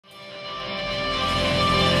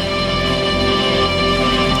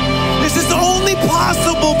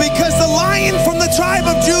possible because the Lion from the tribe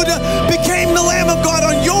of Judah became the Lamb of God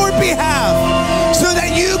on your behalf so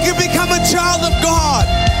that you can become a child of God.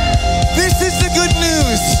 This is the good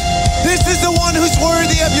news. This is the one who's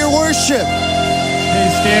worthy of your worship. Stay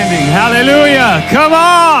standing. Hallelujah. Come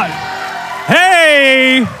on.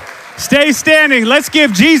 Hey, stay standing. Let's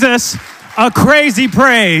give Jesus a crazy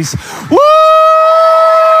praise. Woo!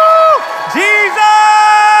 Jesus!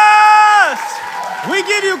 We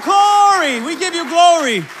give you glory. We give you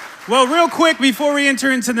glory. Well, real quick, before we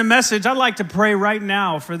enter into the message, I'd like to pray right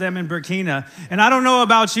now for them in Burkina. And I don't know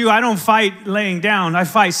about you. I don't fight laying down. I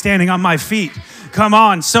fight standing on my feet. Come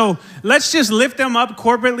on. So let's just lift them up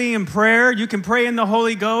corporately in prayer. You can pray in the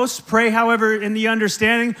Holy Ghost, pray however in the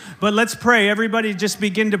understanding, but let's pray. Everybody just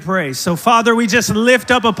begin to pray. So Father, we just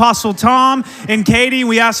lift up Apostle Tom and Katie.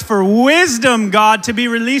 We ask for wisdom, God, to be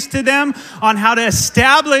released to them on how to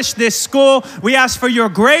establish this school. We ask for your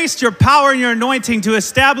grace, your power, and your anointing to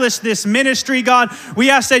establish this ministry, God. We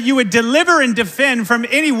ask that you would deliver and defend from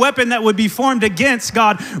any weapon that would be formed against,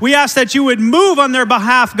 God. We ask that you would move on their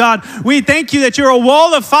behalf, God. We thank you that you're a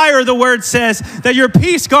wall of fire, the word says, that your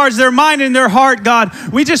peace guards their mind and their heart, God.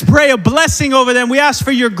 We just pray a blessing over them. We ask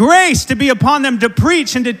for your grace to be upon them to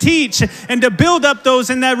preach and to teach and to build up those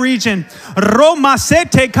in that region.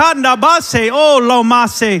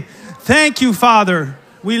 Thank you, Father.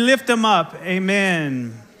 We lift them up.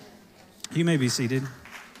 Amen. You may be seated.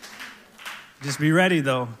 Just be ready,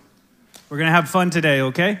 though. We're going to have fun today,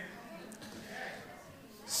 okay?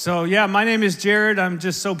 So, yeah, my name is Jarad. I'm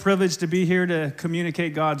just so privileged to be here to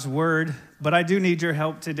communicate God's word, but I do need your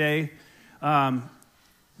help today.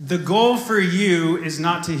 The goal for you is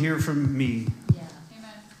not to hear from me. Yeah.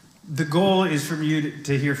 The goal is for you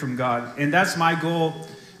to hear from God, and that's my goal.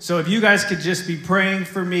 So if you guys could just be praying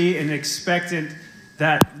for me and expectant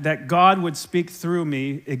that God would speak through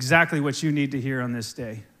me exactly what you need to hear on this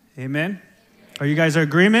day. Amen? Are you guys in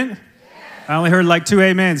agreement? I only heard like 2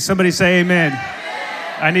 amens. Somebody say amen.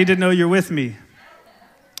 I need to know you're with me.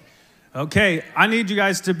 Okay, I need you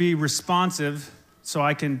guys to be responsive so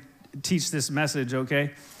I can teach this message,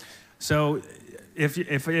 okay? So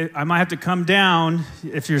if I might have to come down,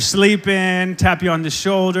 if you're sleeping, tap you on the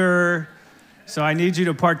shoulder. So I need you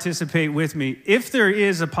to participate with me. If there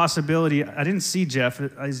is a possibility, I didn't see Jeff.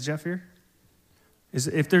 Is Jeff here?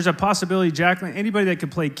 If there's a possibility, Jacqueline, anybody that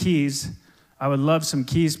could play keys, I would love some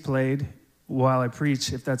keys played while I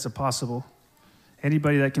preach, if that's possible.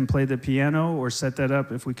 Anybody that can play the piano or set that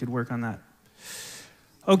up, if we could work on that.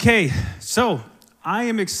 Okay, so I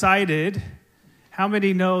am excited. How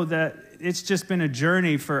many know that it's just been a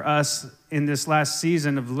journey for us in this last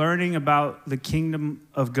season of learning about the kingdom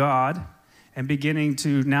of God and beginning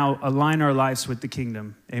to now align our lives with the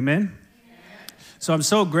kingdom. Amen? So I'm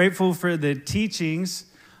so grateful for the teachings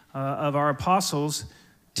of our apostles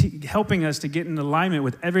helping us to get in alignment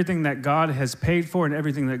with everything that God has paid for and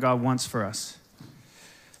everything that God wants for us.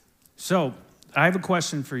 So I have a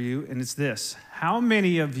question for you, and it's this. How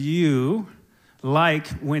many of you like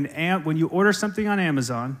when you order something on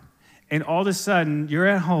Amazon and all of a sudden you're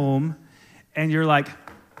at home and you're like,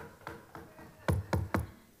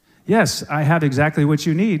 yes, I have exactly what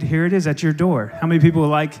you need. Here it is at your door. How many people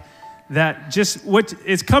like that? Just what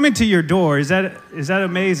it's coming to your door. Is that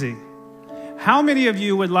amazing? How many of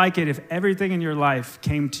you would like it if everything in your life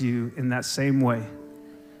came to you in that same way?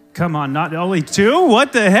 Come on, not only 2?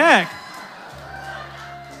 What the heck?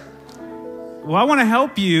 Well, I want to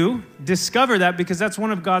help you discover that because that's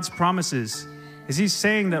one of God's promises. Is he's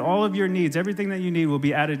saying that all of your needs, everything that you need will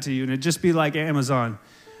be added to you. And it'd just be like Amazon.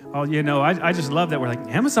 Oh, you know, I just love that. We're like,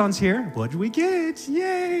 Amazon's here. What do we get?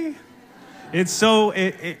 Yay. It's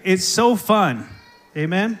so fun.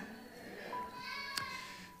 Amen?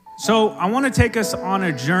 So I want to take us on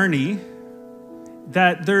a journey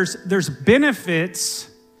that there's benefits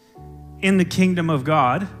in the kingdom of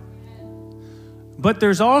God, but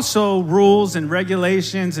there's also rules and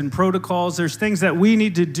regulations and protocols. There's things that we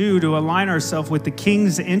need to do to align ourselves with the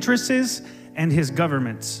king's interests and his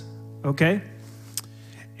governments, okay?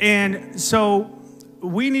 And so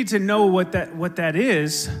we need to know what that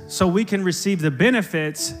is so we can receive the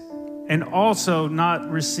benefits and also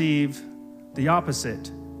not receive the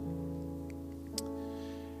opposite.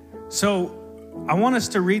 So I want us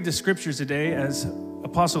to read the scriptures today, as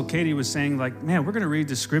Apostle Katie was saying, like, man, we're going to read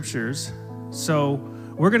the scriptures. So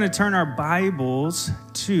we're going to turn our Bibles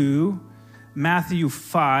to Matthew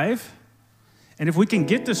 5. And if we can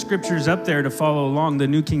get the scriptures up there to follow along, the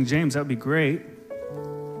New King James, that would be great.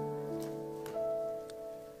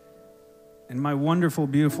 And my wonderful,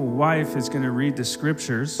 beautiful wife is going to read the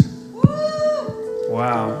scriptures.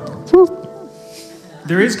 Wow.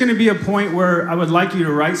 There is going to be a point where I would like you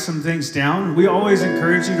to write some things down. We always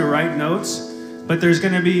encourage you to write notes, but there's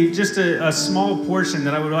going to be just a small portion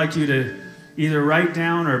that I would like you to either write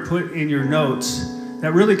down or put in your notes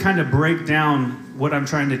that really kind of break down what I'm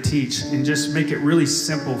trying to teach and just make it really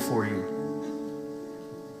simple for you.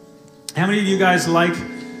 How many of you guys like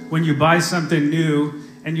when you buy something new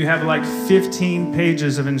and you have like 15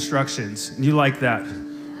 pages of instructions? And you like that?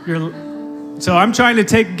 So I'm trying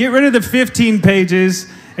to get rid of the 15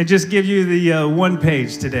 pages and just give you the 1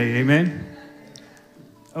 page today, amen?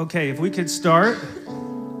 Okay, if we could start,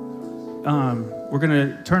 we're going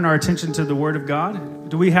to turn our attention to the Word of God.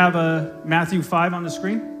 Do we have Matthew 5 on the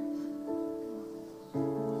screen?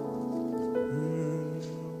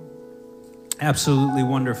 Absolutely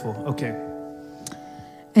wonderful. Okay.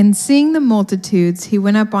 And seeing the multitudes, he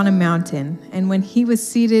went up on a mountain, and when he was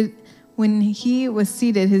seated,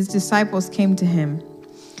 his disciples came to him.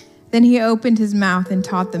 Then he opened his mouth and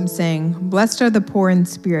taught them, saying, Blessed are the poor in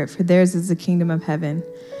spirit, for theirs is the kingdom of heaven.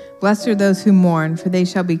 Blessed are those who mourn, for they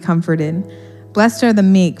shall be comforted. Blessed are the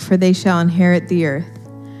meek, for they shall inherit the earth.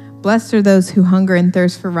 Blessed are those who hunger and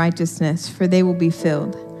thirst for righteousness, for they will be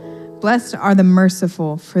filled. Blessed are the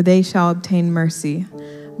merciful, for they shall obtain mercy.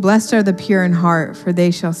 Blessed are the pure in heart, for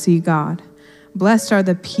they shall see God. Blessed are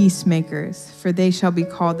the peacemakers, for they shall be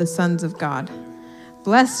called the sons of God.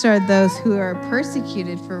 Blessed are those who are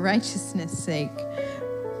persecuted for righteousness' sake,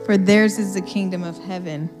 for theirs is the kingdom of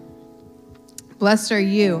heaven. Blessed are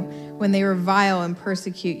you when they revile and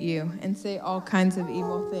persecute you and say all kinds of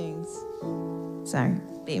evil things. Sorry,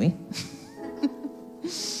 baby.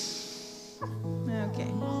 Okay.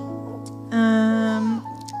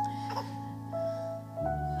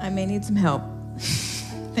 I may need some help.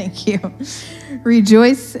 Thank you.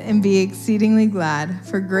 Rejoice and be exceedingly glad,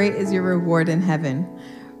 for great is your reward in heaven.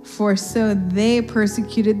 For so they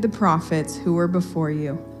persecuted the prophets who were before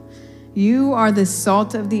you. You are the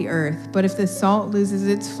salt of the earth, but if the salt loses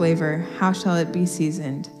its flavor, how shall it be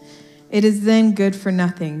seasoned? It is then good for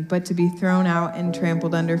nothing, but to be thrown out and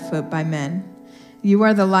trampled underfoot by men. You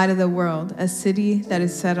are the light of the world. A city that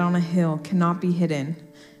is set on a hill cannot be hidden,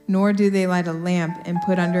 nor do they light a lamp and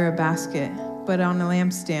put under a basket, but on a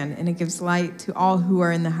lampstand, and it gives light to all who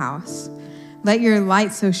are in the house. Let your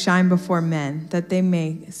light so shine before men, that they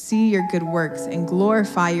may see your good works and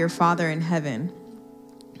glorify your Father in heaven.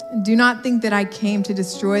 Do not think that I came to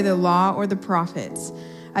destroy the law or the prophets.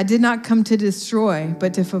 I did not come to destroy,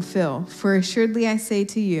 but to fulfill. For assuredly I say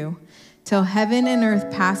to you, till heaven and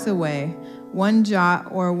earth pass away, one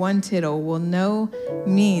jot or one tittle will no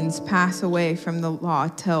means pass away from the law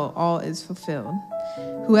till all is fulfilled.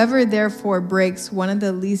 Whoever therefore breaks one of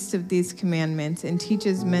the least of these commandments and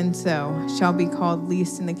teaches men so shall be called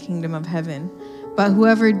least in the kingdom of heaven. But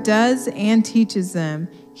whoever does and teaches them,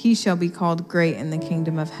 he shall be called great in the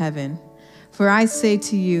kingdom of heaven. For I say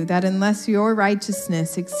to you that unless your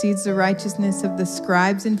righteousness exceeds the righteousness of the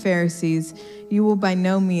scribes and Pharisees, you will by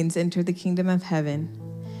no means enter the kingdom of heaven.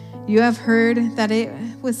 You have heard that it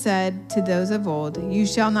was said to those of old, you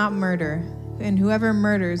shall not murder, and whoever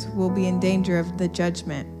murders will be in danger of the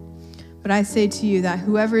judgment. But I say to you that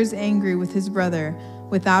whoever is angry with his brother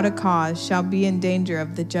without a cause shall be in danger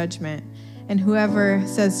of the judgment. And whoever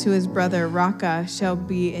says to his brother, Raka, shall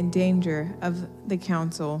be in danger of the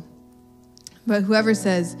council. But whoever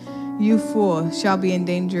says, you fool, shall be in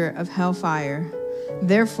danger of hellfire.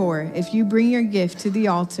 Therefore, if you bring your gift to the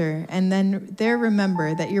altar and then there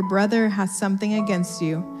remember that your brother has something against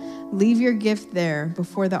you, leave your gift there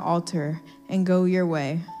before the altar and go your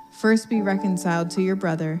way. First be reconciled to your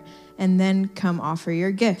brother and then come offer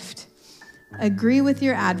your gift. Agree with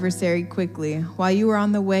your adversary quickly while you are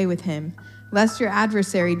on the way with him, lest your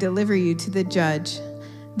adversary deliver you to the judge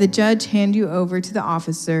hand you over to the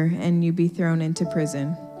officer, and you be thrown into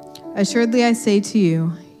prison. Assuredly I say to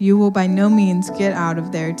you, you will by no means get out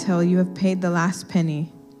of there till you have paid the last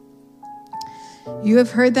penny. You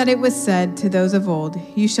have heard that it was said to those of old,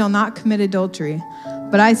 you shall not commit adultery.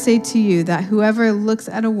 But I say to you that whoever looks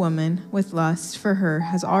at a woman with lust for her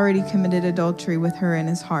has already committed adultery with her in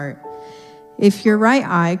his heart. If your right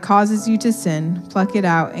eye causes you to sin, pluck it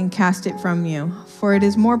out and cast it from you. For it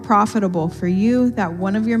is more profitable for you that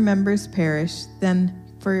one of your members perish than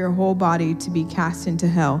for your whole body to be cast into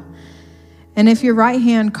hell. And if your right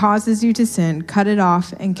hand causes you to sin, cut it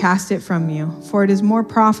off and cast it from you. For it is more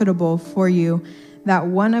profitable for you that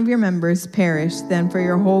one of your members perish than for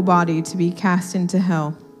your whole body to be cast into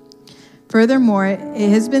hell. Furthermore, it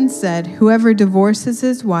has been said, whoever divorces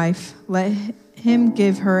his wife, let him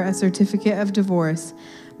give her a certificate of divorce.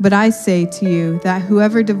 But I say to you that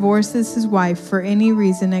whoever divorces his wife for any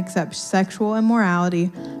reason except sexual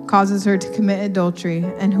immorality causes her to commit adultery,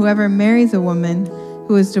 and whoever marries a woman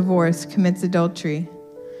who is divorced commits adultery.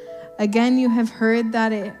 Again, you have heard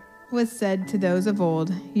that it was said to those of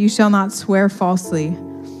old, you shall not swear falsely,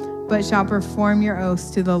 but shall perform your oaths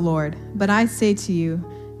to the Lord. But I say to you,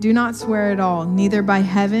 do not swear at all, neither by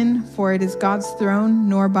heaven, for it is God's throne,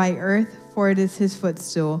 nor by earth, for it is his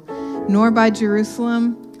footstool, nor by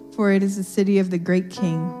Jerusalem, for it is the city of the great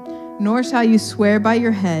King. Nor shall you swear by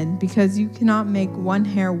your head, because you cannot make one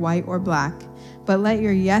hair white or black. But let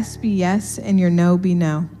your yes be yes, and your no be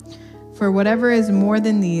no. For whatever is more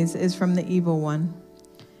than these is from the evil one.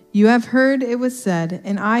 You have heard it was said,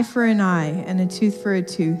 an eye for an eye, and a tooth for a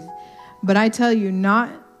tooth. But I tell you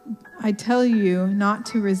not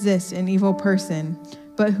to resist an evil person.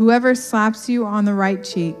 But whoever slaps you on the right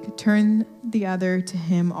cheek, turn the other to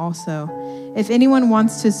him also. If anyone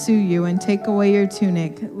wants to sue you and take away your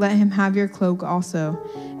tunic, let him have your cloak also.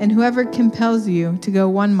 And whoever compels you to go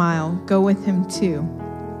 1 mile, go with him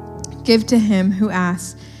 2. Give to him who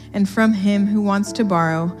asks, and from him who wants to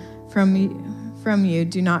borrow from you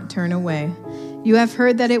do not turn away. You have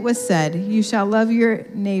heard that it was said, you shall love your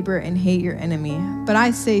neighbor and hate your enemy. But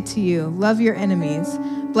I say to you, love your enemies,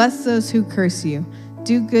 bless those who curse you,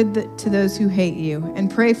 do good to those who hate you, and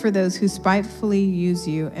pray for those who spitefully use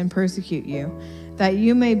you and persecute you, that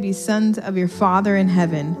you may be sons of your Father in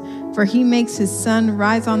heaven. For he makes his sun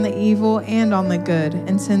rise on the evil and on the good,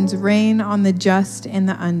 and sends rain on the just and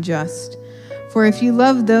the unjust. For if you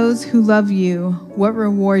love those who love you, what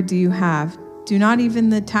reward do you have? Do not even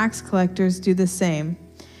the tax collectors do the same?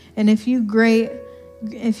 And if you greet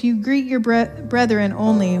your brethren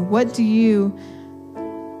only, what do you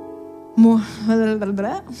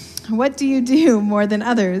do more than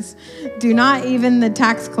others? Do not even the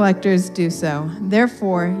tax collectors do so?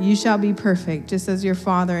 Therefore, you shall be perfect, just as your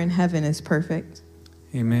Father in heaven is perfect.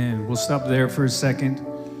 Amen. We'll stop there for a second.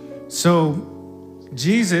 So,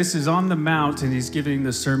 Jesus is on the mount, and he's giving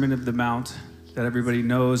the Sermon of the Mount that everybody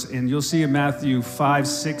knows. And you'll see in Matthew 5,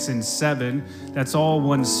 6, and 7, that's all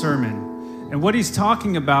one sermon. And what he's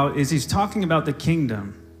talking about is he's talking about the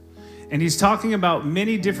kingdom. And he's talking about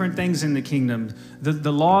many different things in the kingdom,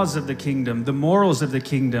 the laws of the kingdom, the morals of the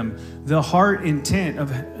kingdom, the heart intent of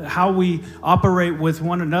how we operate with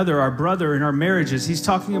one another, our brother in our marriages. He's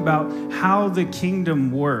talking about how the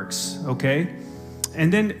kingdom works, okay?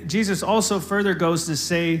 And then Jesus also further goes to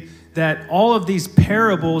say that all of these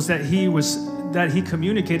parables that he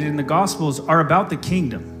communicated in the Gospels are about the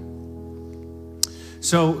kingdom.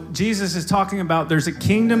 So Jesus is talking about there's a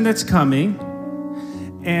kingdom that's coming,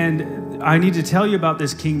 and I need to tell you about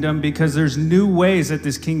this kingdom because there's new ways that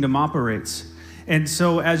this kingdom operates. And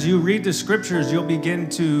so as you read the scriptures, you'll begin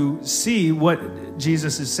to see what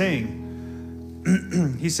Jesus is saying.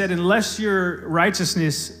 He said, unless your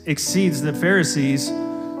righteousness exceeds the Pharisees,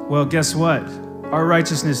 well, guess what? Our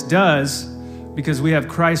righteousness does, because we have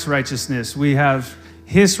Christ's righteousness. We have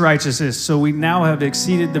his righteousness. So we now have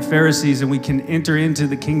exceeded the Pharisees, and we can enter into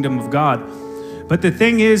the kingdom of God. But the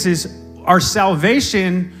thing is our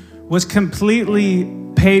salvation was completely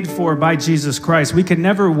paid for by Jesus Christ. We could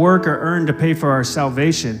never work or earn to pay for our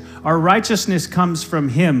salvation. Our righteousness comes from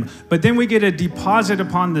him. But then we get a deposit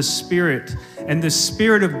upon the Spirit, and the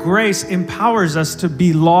Spirit of grace empowers us to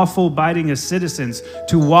be lawful abiding citizens,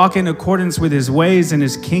 to walk in accordance with his ways and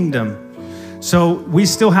his kingdom. So we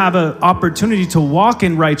still have an opportunity to walk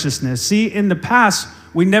in righteousness. See, in the past,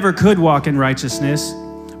 we never could walk in righteousness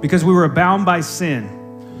because we were bound by sin.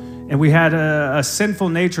 And we had a sinful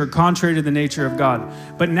nature contrary to the nature of God.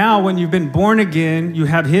 But now when you've been born again, you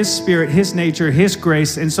have his Spirit, his nature, his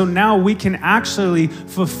grace. And so now we can actually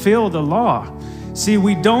fulfill the law. See,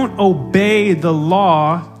 we don't obey the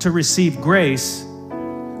law to receive grace.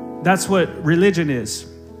 That's what religion is.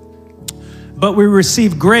 But we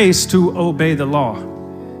receive grace to obey the law.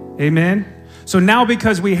 Amen? So now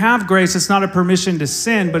because we have grace, it's not a permission to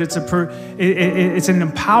sin, but it's an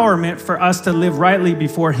empowerment for us to live rightly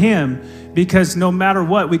before him, because no matter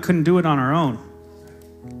what, we couldn't do it on our own.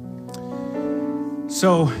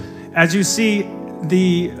 So as you see,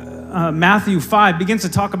 the Matthew 5 begins to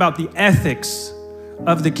talk about the ethics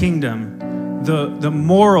of the kingdom, the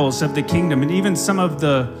morals of the kingdom, and even some of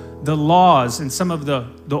the laws and some of the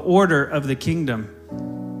order of the kingdom.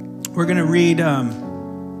 We're going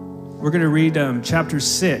to read chapter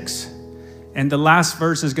 6, and the last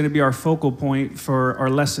verse is going to be our focal point for our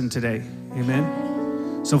lesson today.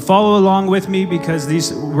 Amen. So follow along with me, because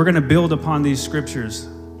we're going to build upon these scriptures.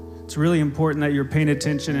 It's really important that you're paying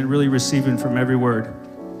attention and really receiving from every word.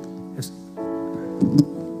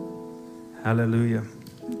 Hallelujah.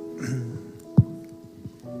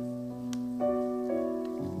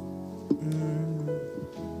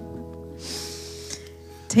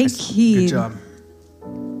 Take heed Good job.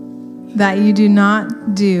 that you do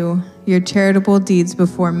not do your charitable deeds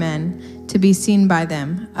before men to be seen by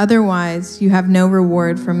them. Otherwise, you have no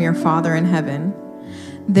reward from your Father in heaven.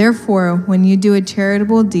 Therefore, when you do a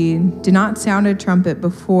charitable deed, do not sound a trumpet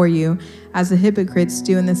before you, as the hypocrites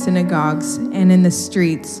do in the synagogues and in the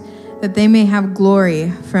streets, that they may have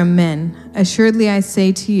glory from men. Assuredly, I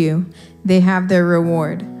say to you, they have their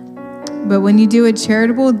reward. But when you do a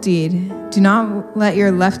charitable deed, do not let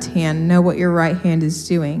your left hand know what your right hand is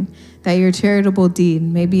doing, that your charitable deed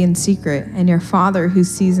may be in secret, and your Father who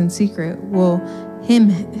sees in secret will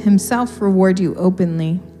himself reward you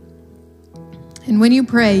openly. And when you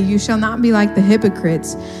pray, you shall not be like the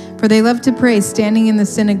hypocrites, for they love to pray standing in the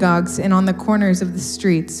synagogues and on the corners of the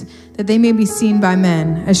streets, that they may be seen by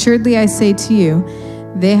men. Assuredly, I say to you,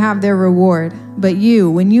 they have their reward. But you,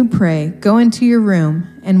 when you pray, go into your room,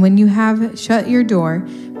 and when you have shut your door,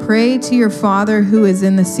 pray to your Father who is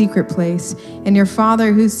in the secret place, and your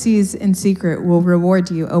Father who sees in secret will reward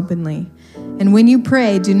you openly. And when you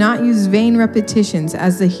pray, do not use vain repetitions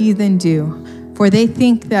as the heathen do, for they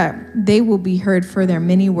think that they will be heard for their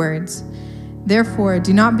many words. Therefore,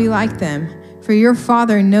 do not be like them, for your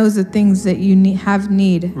Father knows the things that you have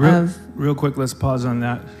need of. Real quick, let's pause on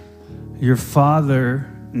that. Your Father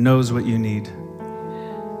knows what you need.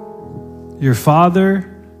 Your Father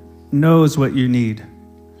knows what you need.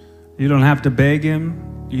 You don't have to beg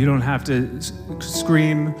him. You don't have to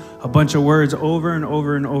scream a bunch of words over and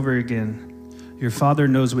over and over again. Your Father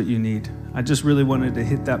knows what you need. I just really wanted to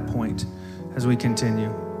hit that point as we continue.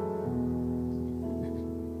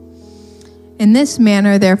 In this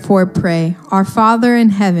manner, therefore, pray, Our Father in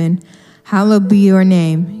heaven, hallowed be your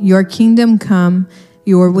name. Your kingdom come,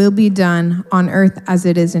 your will be done on earth as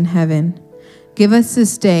it is in heaven. Give us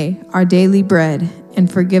this day our daily bread,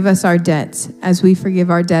 and forgive us our debts as we forgive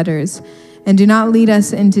our debtors. And do not lead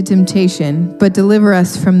us into temptation, but deliver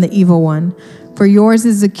us from the evil one. For yours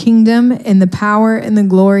is the kingdom and the power and the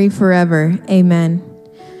glory forever. Amen.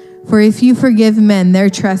 For if you forgive men their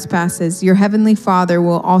trespasses, your heavenly Father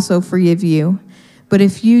will also forgive you. But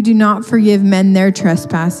if you do not forgive men their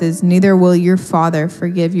trespasses, neither will your Father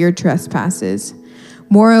forgive your trespasses.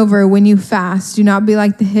 Moreover, when you fast, do not be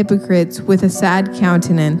like the hypocrites with a sad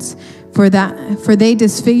countenance, for they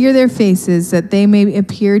disfigure their faces, that they may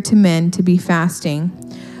appear to men to be fasting.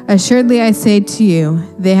 Assuredly, I say to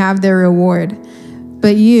you, they have their reward.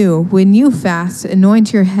 But you, when you fast,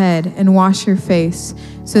 anoint your head and wash your face,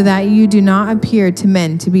 so that you do not appear to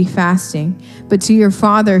men to be fasting, but to your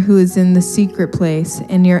Father who is in the secret place,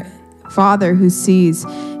 and your Father who sees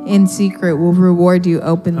in secret will reward you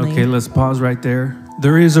openly. Okay, let's pause right there.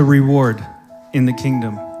 There is a reward in the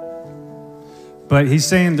kingdom. But he's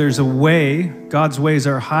saying there's a way, God's ways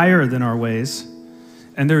are higher than our ways,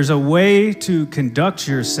 and there's a way to conduct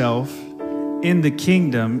yourself in the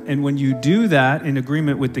kingdom, and when you do that in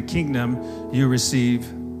agreement with the kingdom, you receive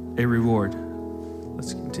a reward.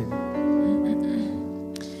 Let's continue.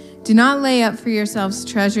 Do not lay up for yourselves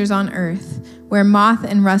treasures on earth, where moth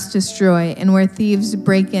and rust destroy, and where thieves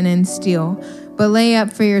break in and steal. But lay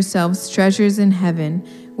up for yourselves treasures in heaven,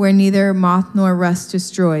 where neither moth nor rust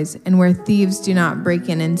destroys, and where thieves do not break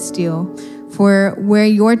in and steal. For where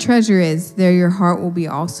your treasure is, there your heart will be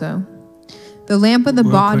also. The lamp of the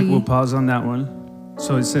body... We'll pause on that one.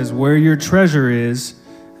 So it says, where your treasure is,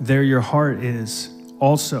 there your heart is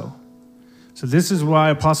also. So this is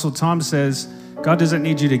why Apostle Tom says, God doesn't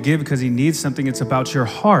need you to give because he needs something. It's about your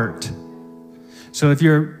heart. So if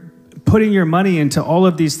you're putting your money into all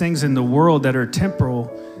of these things in the world that are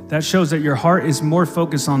temporal, that shows that your heart is more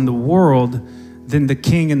focused on the world than the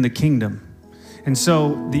king and the kingdom. And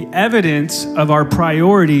so the evidence of our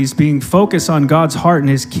priorities being focused on God's heart and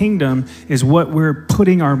his kingdom is what we're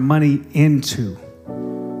putting our money into.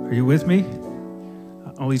 Are you with me?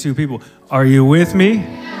 Only two people. Are you with me?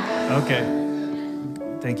 Okay.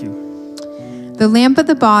 Thank you. The lamp of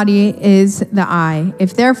the body is the eye.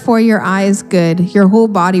 If therefore your eye is good, your whole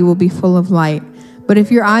body will be full of light. But if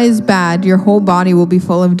your eye is bad, your whole body will be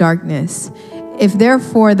full of darkness. If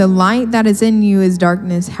therefore the light that is in you is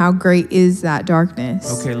darkness, how great is that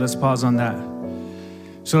darkness? Okay, let's pause on that.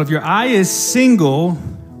 So if your eye is single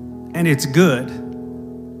and it's good,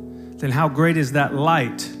 then how great is that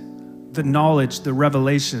light? The knowledge, the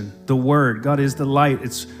revelation, the word. God is the light.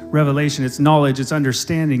 It's revelation, it's knowledge, it's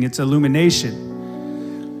understanding, it's illumination.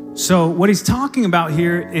 So what he's talking about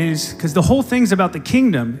here is, because the whole thing's about the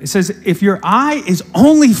kingdom. It says, if your eye is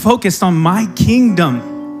only focused on my kingdom,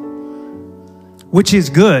 which is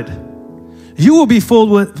good, You will be full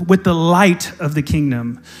with the light of the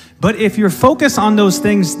kingdom. But if you're focused on those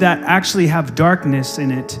things that actually have darkness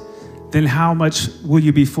in it, then how much will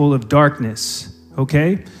you be full of darkness?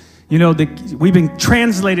 Okay? You know, we've been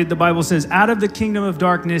translated, the Bible says, out of the kingdom of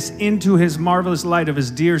darkness into his marvelous light of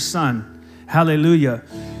his dear son. Hallelujah.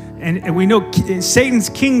 And we know Satan's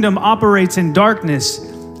kingdom operates in darkness.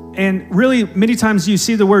 And really, many times you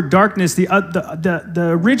see the word darkness, the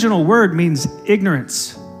original word means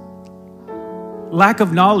ignorance, lack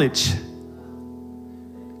of knowledge.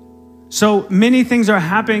 So many things are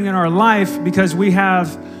happening in our life because we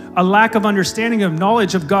have a lack of understanding of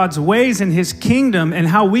knowledge of God's ways and his kingdom and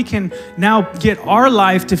how we can now get our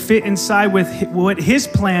life to fit inside with what his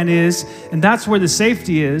plan is. And that's where the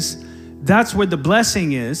safety is. That's where the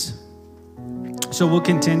blessing is. So we'll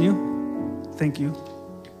continue. Thank you.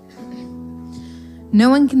 No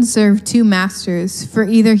one can serve two masters, for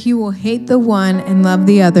either he will hate the one and love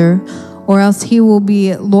the other, or else he will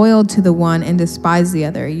be loyal to the one and despise the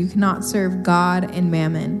other. You cannot serve God and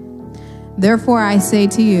mammon. Therefore I say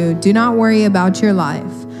to you, do not worry about your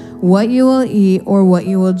life, what you will eat or what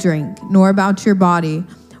you will drink, nor about your body,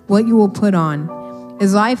 what you will put on.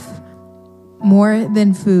 Is life more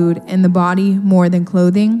than food, and the body more than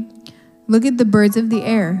clothing? Look at the birds of the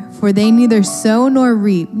air, for they neither sow nor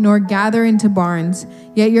reap nor gather into barns,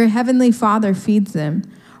 yet your heavenly Father feeds them.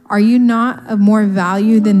 Are you not of more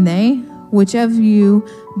value than they? Which of you,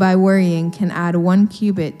 by worrying, can add 1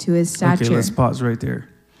 cubit to his stature? Okay, let's pause right there.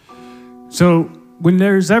 So when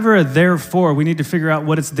there's ever a therefore, we need to figure out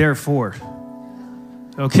what it's there for.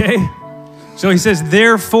 Okay? So he says,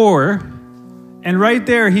 therefore, and right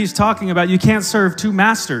there he's talking about you can't serve two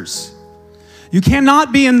masters. You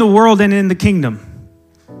cannot be in the world and in the kingdom.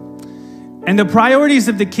 And the priorities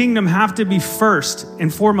of the kingdom have to be first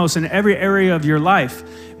and foremost in every area of your life.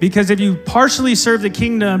 Because if you partially serve the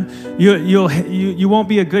kingdom, you won't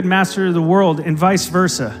be a good master of the world, and vice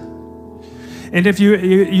versa. And if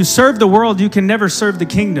you serve the world, you can never serve the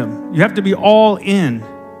kingdom. You have to be all in.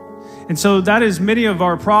 And so that is many of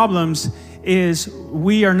our problems, is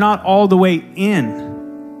we are not all the way in.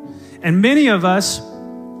 And many of us,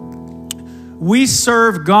 we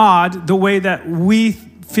serve God the way that we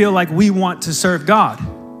feel like we want to serve God.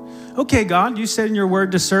 Okay, God, you said in your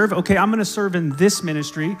word to serve. Okay, I'm going to serve in this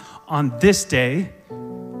ministry on this day.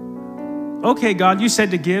 Okay, God, you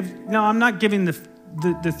said to give. No, I'm not giving the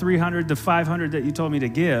 300, the 500 that you told me to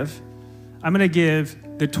give. I'm going to give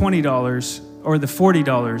the $20 or the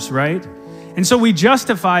 $40, right? And so we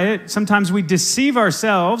justify it. Sometimes we deceive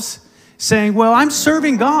ourselves saying, well, I'm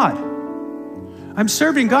serving God. I'm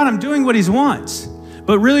serving God. I'm doing what he wants.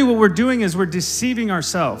 But really what we're doing is we're deceiving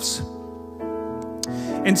ourselves.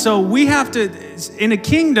 And so we have to, in a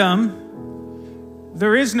kingdom,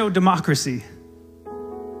 there is no democracy.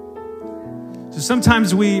 So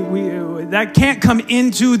sometimes that can't come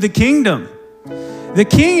into the kingdom. The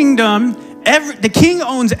kingdom, the king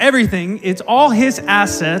owns everything. It's all his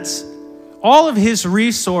assets, all of his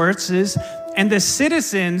resources, and the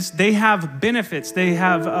citizens, they have benefits. They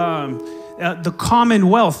have the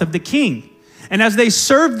commonwealth of the king. And as they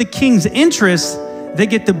serve the king's interests, they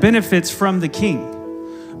get the benefits from the king.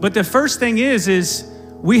 But the first thing is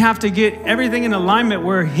we have to get everything in alignment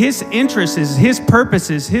where his interests, his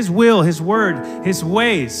purposes, his will, his word, his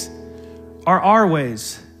ways are our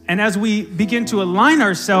ways. And as we begin to align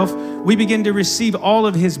ourselves, we begin to receive all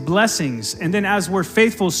of his blessings. And then as we're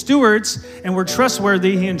faithful stewards and we're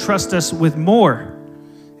trustworthy, he entrusts us with more.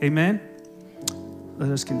 Amen? Let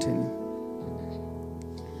us continue.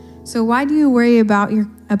 So why do you worry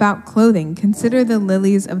about clothing? Consider the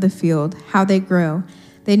lilies of the field, how they grow.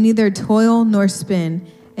 They neither toil nor spin.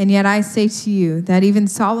 And yet I say to you that even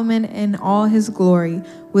Solomon in all his glory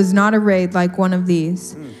was not arrayed like one of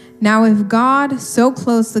these. Now if God so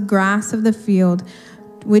clothes the grass of the field,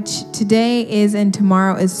 which today is and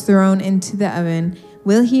tomorrow is thrown into the oven,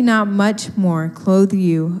 will he not much more clothe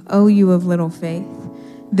you, O you of little faith?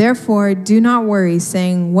 Therefore do not worry,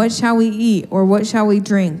 saying, what shall we eat, or what shall we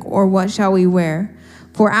drink, or what shall we wear?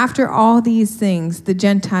 For after all these things the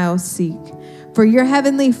Gentiles seek. For your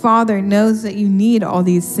heavenly Father knows that you need all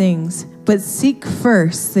these things. But seek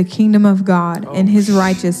first the kingdom of God and his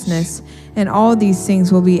righteousness, and all these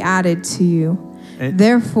things will be added to you.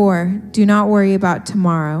 Therefore, do not worry about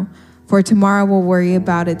tomorrow, for tomorrow will worry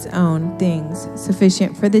about its own things.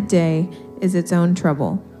 Sufficient for the day is its own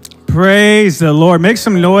trouble. Praise the Lord. Make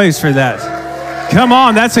some noise for that. Come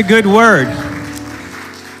on, that's a good word.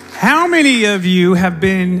 How many of you have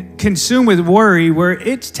been consumed with worry where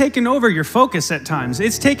it's taken over your focus at times?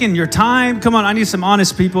 It's taken your time. Come on, I need some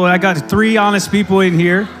honest people. I got 3 honest people in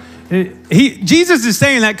here. Jesus is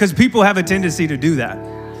saying that because people have a tendency to do that.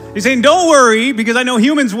 He's saying, don't worry, because I know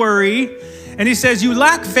humans worry. And he says, you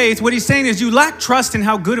lack faith. What he's saying is you lack trust in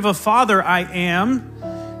how good of a father I am.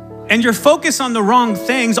 And you're focused on the wrong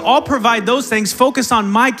things. I'll provide those things. Focus on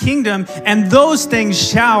my kingdom. And those things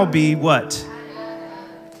shall be what?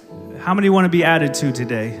 How many want to be added to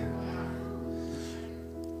today?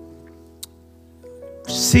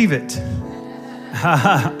 Receive it.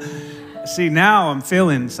 See, now I'm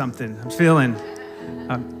feeling something.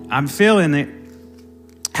 I'm feeling it.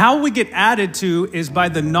 How we get added to is by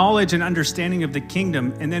the knowledge and understanding of the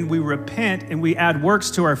kingdom. And then we repent and we add works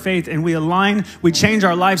to our faith and we change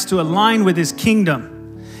our lives to align with his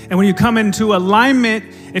kingdom. And when you come into alignment,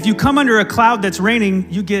 if you come under a cloud that's raining,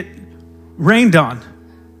 you get rained on.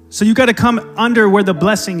 So you got to come under where the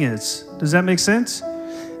blessing is. Does that make sense?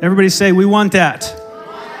 Everybody say, we want that.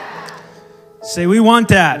 Say, we want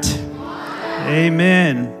that.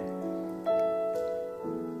 Amen.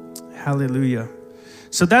 Hallelujah.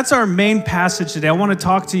 So that's our main passage today. I want to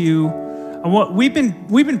talk to you on what we've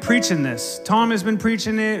been preaching this. Tom has been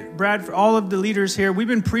preaching it. Brad, all of the leaders here, we've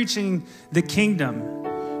been preaching the kingdom.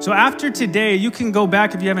 So after today, you can go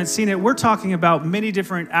back if you haven't seen it. We're talking about many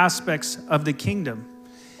different aspects of the kingdom.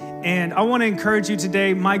 And I want to encourage you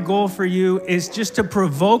today. My goal for you is just to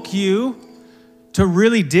provoke you to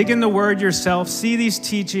really dig in the word yourself, see these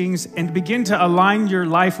teachings, and begin to align your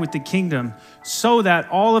life with the kingdom so that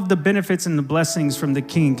all of the benefits and the blessings from the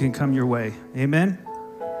king can come your way. Amen?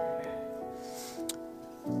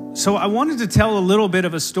 So I wanted to tell a little bit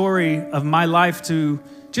of a story of my life to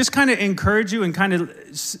just kind of encourage you and kind of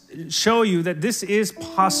show you that this is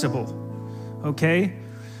possible, okay?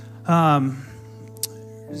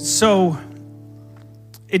 So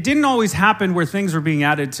it didn't always happen where things were being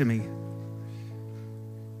added to me.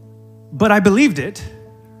 But I believed it.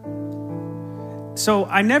 So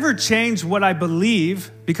I never changed what I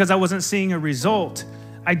believe because I wasn't seeing a result.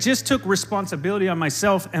 I just took responsibility on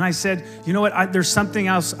myself and I said, you know what, there's something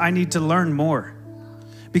else I need to learn more.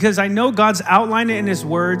 Because I know God's outlined it in his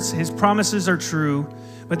words, his promises are true,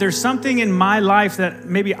 but there's something in my life that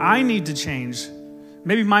maybe I need to change.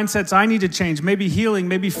 Maybe mindsets I need to change, maybe healing,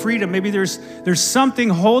 maybe freedom, maybe there's something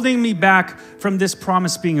holding me back from this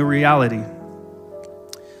promise being a reality.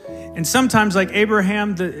 And sometimes, like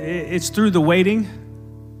Abraham, it's through the waiting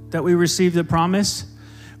that we receive the promise.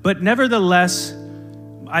 But nevertheless,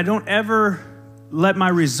 I don't ever let my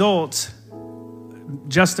results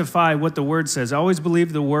justify what the word says. I always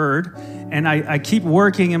believe the word, and I keep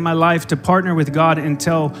working in my life to partner with God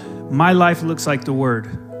until my life looks like the word,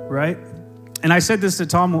 right? And I said this to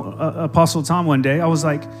Apostle Tom one day. I was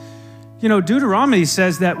like, you know, Deuteronomy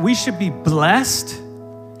says that we should be blessed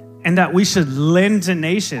and that we should lend to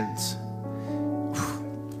nations.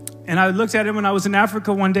 And I looked at him when I was in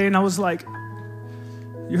Africa one day and I was like,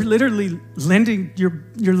 you're literally lending,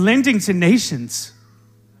 you're lending to nations.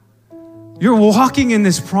 You're walking in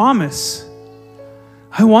this promise.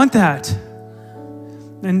 I want that.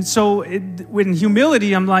 And so in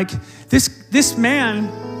humility, I'm like, this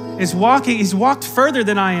man is walking, he's walked further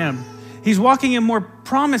than I am. He's walking in more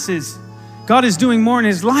promises. God is doing more in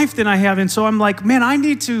his life than I have. And so I'm like, man, I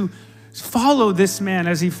need to follow this man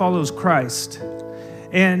as he follows Christ.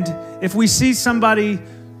 And if we see somebody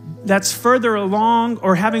that's further along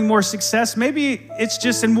or having more success, maybe it's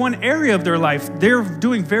just in one area of their life. They're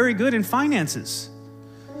doing very good in finances.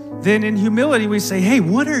 Then in humility, we say, hey,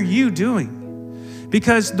 what are you doing?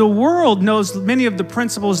 Because the world knows many of the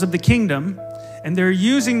principles of the kingdom, and they're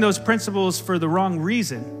using those principles for the wrong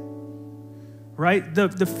reason. Right?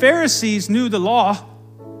 The Pharisees knew the law,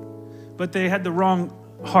 but they had the wrong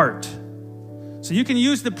heart. So you can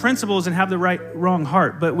use the principles and have the wrong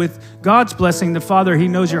heart. But with God's blessing, the Father, he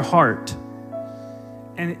knows your heart.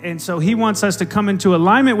 And so he wants us to come into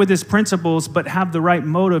alignment with his principles, but have the right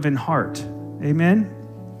motive and heart. Amen?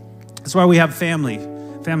 That's why we have family.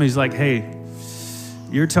 Family's like, hey,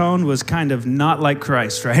 your tone was kind of not like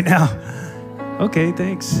Christ right now. Okay,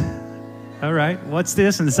 thanks. All right, what's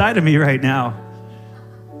this inside of me right now?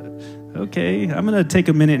 Okay, I'm going to take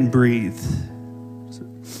a minute and breathe.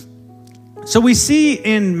 So we see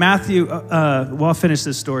in Matthew, well, I'll finish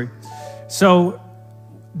this story. So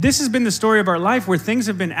this has been the story of our life where things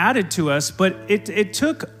have been added to us, but it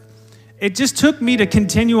just took me to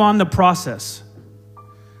continue on the process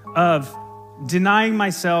of denying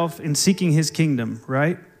myself and seeking his kingdom,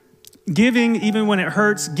 right? Giving even when it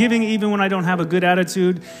hurts, giving even when I don't have a good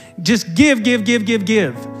attitude. Just give.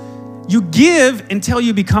 You give until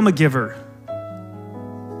you become a giver.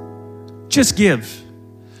 Just give.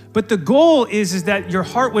 But the goal is that your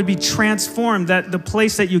heart would be transformed, that the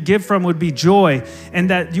place that you give from would be joy, and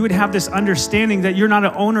that you would have this understanding that you're not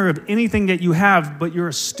an owner of anything that you have, but you're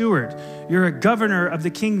a steward. You're a governor of the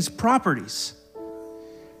king's properties.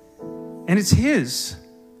 And it's his.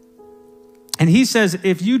 And he says,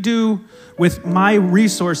 if you do with my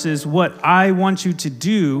resources what I want you to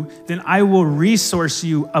do, then I will resource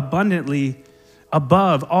you abundantly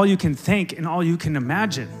above all you can think and all you can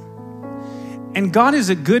imagine. And God is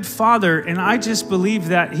a good father, and I just believe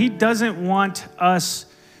that he doesn't want us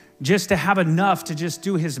just to have enough to just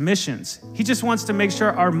do his missions. He just wants to make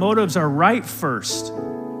sure our motives are right first.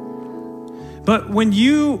 But when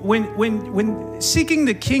seeking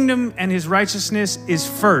the kingdom and his righteousness is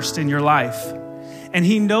first in your life, and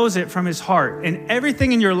he knows it from his heart, and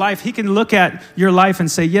everything in your life, he can look at your life and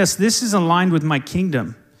say, yes, this is aligned with my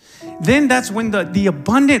kingdom. Then that's when the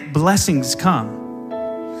abundant blessings come.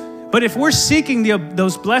 But if we're seeking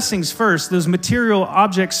those blessings first, those material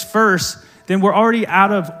objects first, then we're already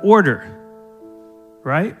out of order,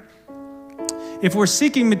 right? If we're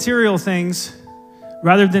seeking material things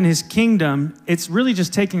rather than his kingdom, it's really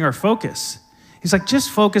just taking our focus. He's like, just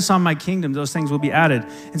focus on my kingdom. Those things will be added.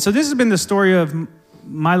 And so this has been the story of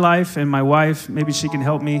my life and my wife. Maybe she can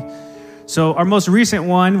help me. So our most recent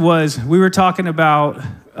one was we were talking about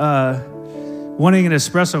wanting an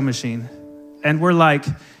espresso machine. And we're like,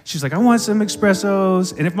 she's like, I want some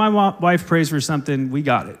espressos. And if my wife prays for something, we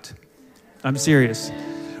got it. I'm serious.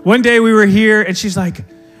 One day we were here and she's like,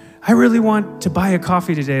 I really want to buy a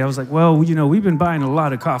coffee today. I was like, well, you know, we've been buying a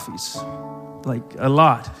lot of coffees, like a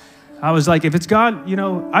lot. I was like, if it's God, you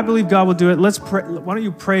know, I believe God will do it. Let's pray. Why don't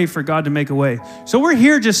you pray for God to make a way? So we're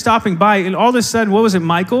here just stopping by. And all of a sudden, what was it,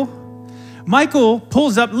 Michael? Michael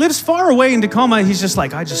pulls up, lives far away in Tacoma. He's just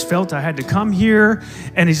like, I just felt I had to come here.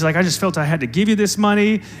 And he's like, I just felt I had to give you this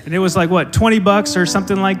money. And it was like, what, $20 or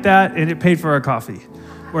something like that. And it paid for our coffee.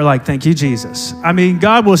 We're like, thank you, Jesus. I mean,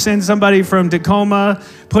 God will send somebody from Tacoma,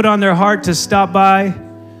 put on their heart to stop by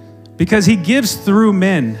because he gives through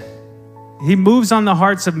men. He moves on the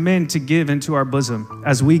hearts of men to give into our bosom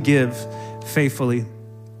as we give faithfully.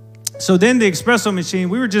 So then the espresso machine,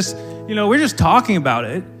 we were just talking about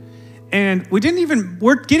it. And we're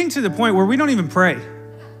getting to the point where we don't even pray.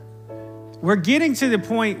 We're getting to the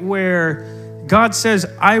point where God says,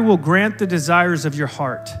 I will grant the desires of your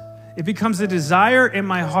heart. It becomes a desire in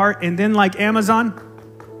my heart. And then like Amazon,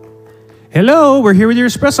 hello, we're here with your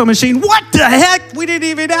espresso machine. What the heck? We didn't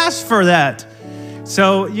even ask for that.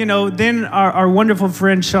 So, you know, then our wonderful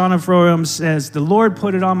friend Shauna Froham says, the Lord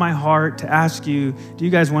put it on my heart to ask you, do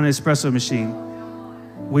you guys want an espresso machine?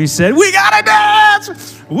 We said, we got to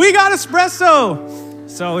dance. We got espresso.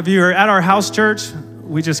 So if you're at our house church,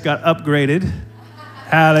 we just got upgraded.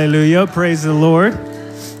 Hallelujah. Praise the Lord.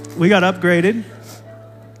 We got upgraded.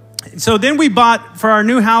 So then we bought, for our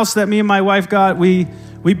new house that me and my wife got, we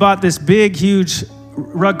bought this big, huge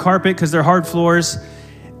rug carpet because they're hard floors.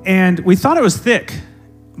 And we thought it was thick,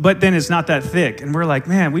 but then it's not that thick. And we're like,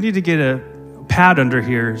 man, we need to get a pad under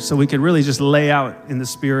here so we can really just lay out in the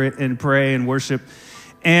spirit and pray and worship.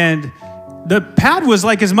 And the pad was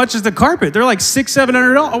like as much as the carpet. They're like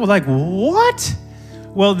 $600-700. We're like, what?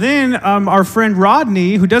 Well, then our friend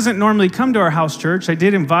Rodney, who doesn't normally come to our house church, I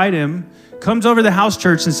did invite him, comes over to the house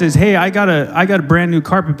church and says, hey, I got a brand new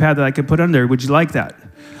carpet pad that I could put under. Would you like that?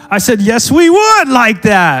 I said, yes, we would like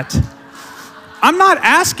that. I'm not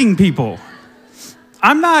asking people.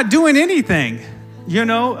 I'm not doing anything. You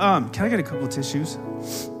know, can I get a couple of tissues?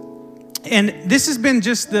 And this has been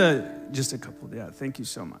just a couple. Yeah, thank you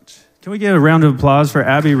so much. Can we get a round of applause for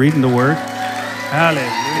Abby reading the word?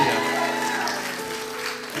 Hallelujah.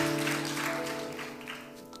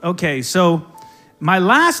 Okay, so my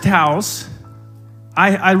last house,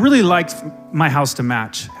 I really liked my house to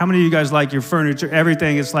match. How many of you guys like your furniture?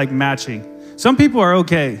 Everything is like matching. Some people are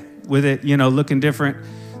okay with it, you know, looking different.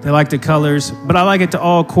 They like the colors, but I like it to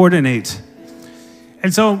all coordinate.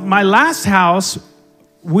 And so my last house,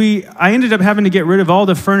 I ended up having to get rid of all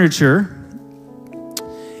the furniture.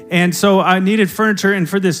 And so I needed furniture. And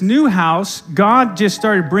for this new house, God just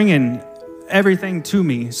started bringing everything to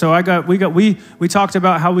me. So we talked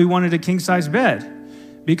about how we wanted a king size bed.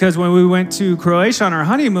 Because when we went to Croatia on our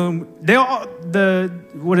honeymoon,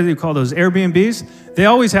 what do they call those, Airbnbs? They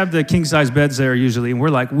always have the king size beds there usually. And we're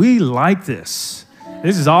like, we like this.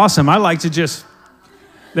 This is awesome. I like to just,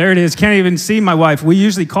 there it is. Can't even see my wife. We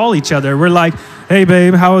usually call each other. We're like, hey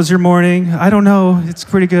babe, how was your morning? I don't know. It's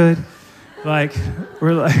pretty good. Like,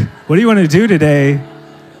 we're like, what do you want to do today?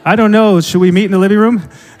 I don't know. Should we meet in the living room?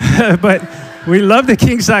 But we love the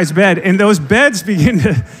king size bed. And those beds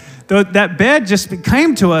that bed just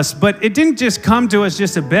came to us, but it didn't just come to us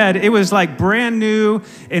just a bed. It was like brand new,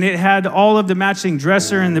 and it had all of the matching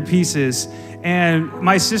dresser and the pieces. And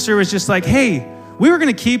my sister was just like, hey, we were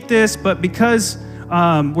going to keep this, but because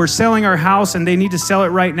we're selling our house and they need to sell it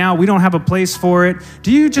right now, we don't have a place for it.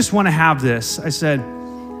 Do you just want to have this? I said,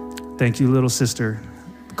 thank you, little sister.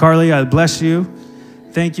 Carly, I bless you.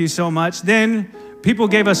 Thank you so much. Then people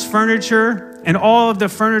gave us furniture, and all of the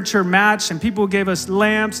furniture matched, and people gave us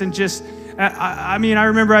lamps, and just, I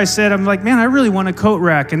remember I said, I'm like, man, I really want a coat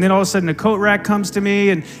rack. And then all of a sudden a coat rack comes to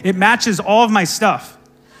me, and it matches all of my stuff.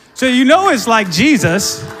 So you know it's like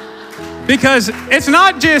Jesus, because it's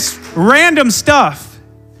not just random stuff.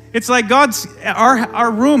 It's like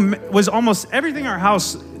our room was almost, everything in our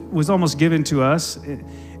house was almost given to us,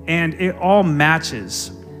 and it all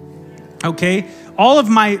matches. Okay? All of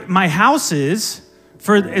my houses,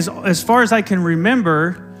 for as far as I can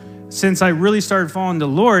remember, since I really started following the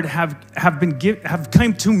Lord, have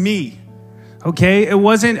come to me. Okay, it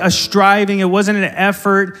wasn't a striving, it wasn't an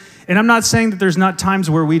effort, and I'm not saying that there's not times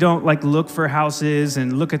where we don't like look for houses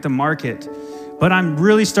and look at the market, but I'm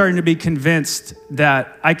really starting to be convinced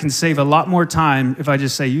that I can save a lot more time if I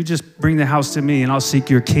just say, you just bring the house to me, and I'll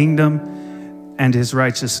seek your kingdom and His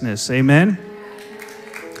righteousness. Amen.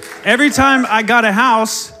 Every time I got a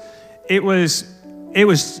house, it was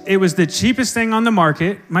the cheapest thing on the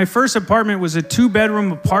market. My first apartment was a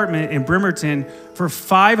 2-bedroom apartment in Bremerton for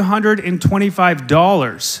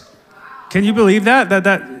 $525. Can you believe that? That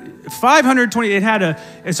 $520. It had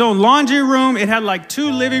its own laundry room. It had like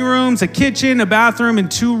 2 living rooms, a kitchen, a bathroom,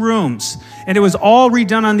 and 2 rooms. And it was all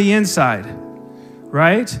redone on the inside,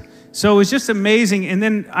 right? So it was just amazing. And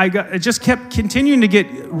then I just kept continuing to get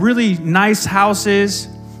really nice houses.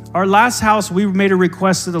 Our last house, we made a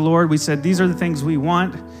request to the Lord. We said, these are the things we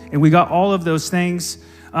want. And we got all of those things.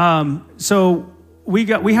 So we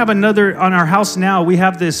have another, on our house now, we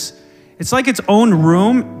have this, it's like its own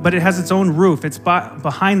room, but it has its own roof. It's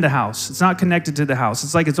behind the house. It's not connected to the house.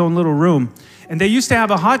 It's like its own little room. And they used to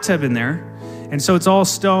have a hot tub in there. And so it's all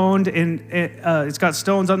stoned, and it's got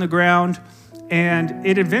stones on the ground. And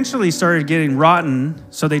it eventually started getting rotten.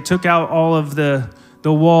 So they took out all of the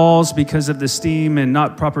walls because of the steam and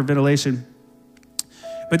not proper ventilation.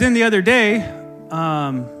 But then the other day,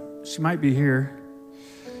 she might be here.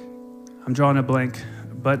 I'm drawing a blank.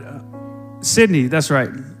 But Sydney, that's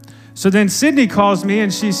right. So then Sydney calls me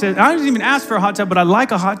and she said, I didn't even ask for a hot tub, but I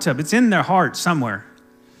like a hot tub. It's in their heart somewhere.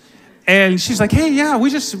 And she's like, hey, yeah,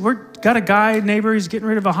 we're got a guy, neighbor, he's getting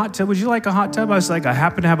rid of a hot tub. Would you like a hot tub? I was like, I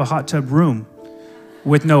happen to have a hot tub room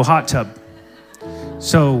with no hot tub.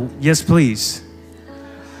 So yes, please.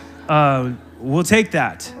 We'll take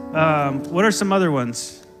that. What are some other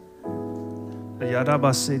ones?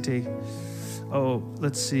 Oh,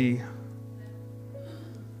 let's see.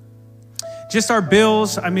 Just our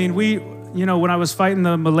bills. I mean, when I was fighting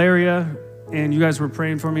the malaria and you guys were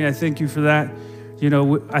praying for me, I thank you for that.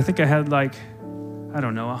 I think I had almost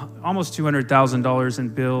 $200,000 in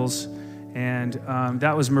bills. And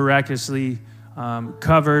that was miraculously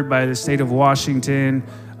covered by the state of Washington.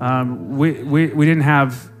 We didn't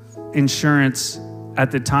have insurance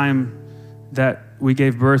at the time that we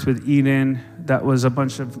gave birth with Eden. That was a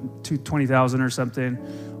bunch of $20,000 or something,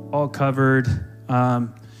 all covered.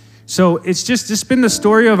 So it's just been the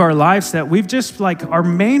story of our lives that we've just our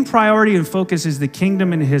main priority and focus is the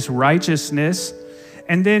kingdom and His righteousness.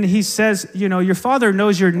 And then He says, your Father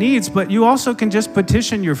knows your needs, but you also can just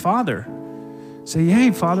petition your Father. Say,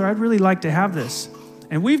 hey, Father, I'd really like to have this.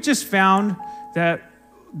 And we've just found that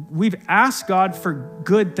we've asked God for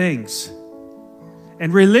good things.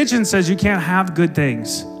 And religion says you can't have good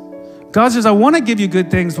things. God says, I want to give you good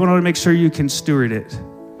things, but I want to make sure you can steward it.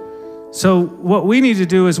 So what we need to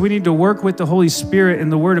do is we need to work with the Holy Spirit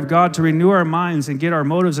and the Word of God to renew our minds and get our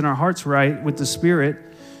motives and our hearts right with the Spirit.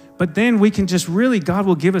 But then we can just God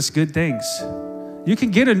will give us good things. You can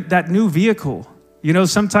get that new vehicle.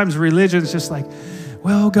 Sometimes religion's just like,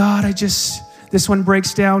 well, God, this one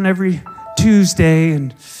breaks down every Tuesday,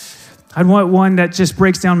 and I'd want one that just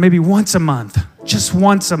breaks down maybe once a month, just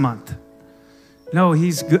once a month. No,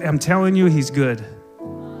 He's good. I'm telling you, He's good.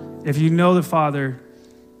 If you know the Father,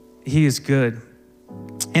 He is good.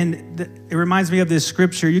 And it reminds me of this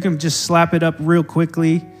scripture. You can just slap it up real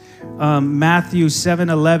quickly. Matthew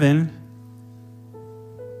 7:11.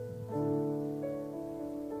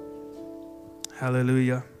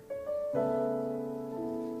 Hallelujah.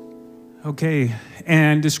 Okay,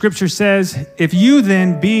 and the scripture says, if you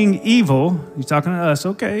then, being evil, he's talking to us,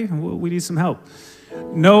 okay, we need some help,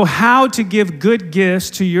 know how to give good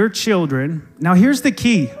gifts to your children. Now here's the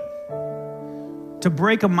key to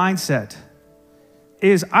break a mindset.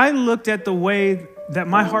 is I looked at the way that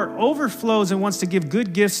my heart overflows and wants to give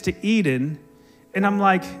good gifts to Eden. And I'm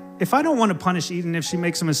like, if I don't want to punish Eden if she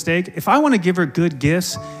makes a mistake, if I want to give her good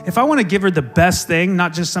gifts, if I want to give her the best thing,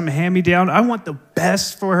 not just some hand-me-down, I want the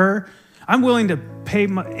best for her. I'm willing to pay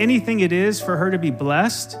anything it is for her to be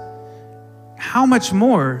blessed. How much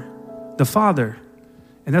more the Father?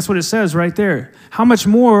 And that's what it says right there. How much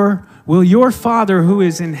more will your Father who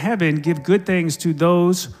is in heaven give good things to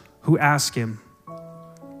those who ask him?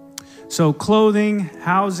 So clothing,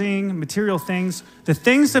 housing, material things, the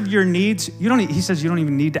things of your needs, he says you don't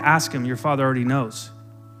even need to ask him. Your Father already knows.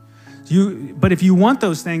 But if you want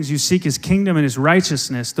those things, you seek his kingdom and his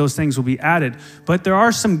righteousness, those things will be added. But there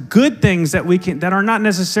are some good things that are not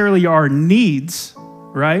necessarily our needs,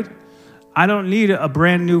 right? I don't need a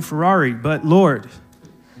brand new Ferrari, but Lord,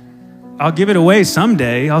 I'll give it away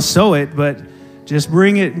someday. I'll sow it, but just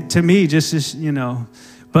bring it to me,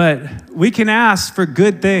 But we can ask for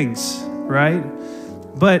good things, right?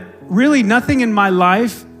 But really nothing in my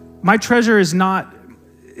life, my treasure it's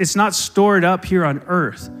not stored up here on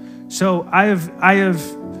earth. So I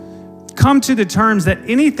have come to the terms that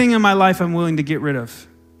anything in my life I'm willing to get rid of.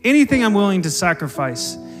 Anything I'm willing to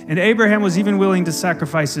sacrifice. And Abraham was even willing to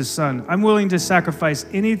sacrifice his son. I'm willing to sacrifice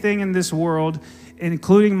anything in this world,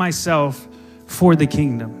 including myself, for the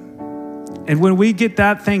kingdom. And when we get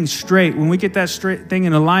that thing straight, when we get that straight thing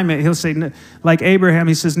in alignment, he'll say, like Abraham,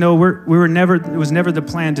 he says, no, it was never the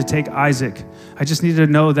plan to take Isaac. I just needed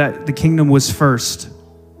to know that the kingdom was first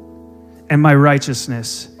and my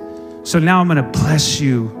righteousness. So now I'm going to bless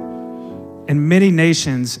you in many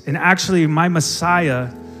nations. And actually my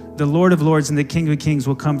Messiah, the Lord of Lords and the King of Kings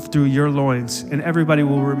will come through your loins and everybody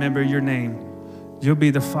will remember your name. You'll be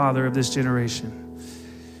the father of this generation.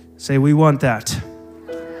 Say, we want that.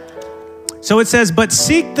 So it says, but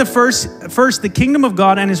seek first the kingdom of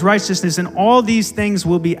God and his righteousness, and all these things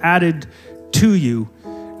will be added to you.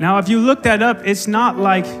 Now, if you look that up, it's not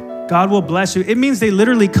like God will bless you. It means they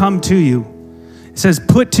literally come to you. It says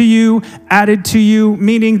put to you, added to you,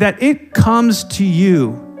 meaning that it comes to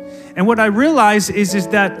you. And what I realize is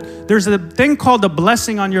that there's a thing called a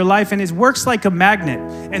blessing on your life, and it works like a magnet.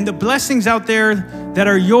 And the blessings out there that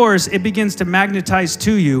are yours, it begins to magnetize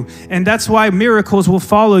to you. And that's why miracles will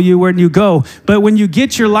follow you where you go. But when you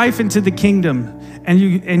get your life into the kingdom and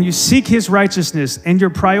you seek his righteousness and your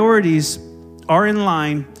priorities are in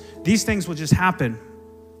line, these things will just happen.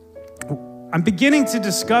 I'm beginning to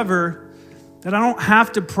discover that I don't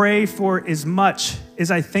have to pray for as much as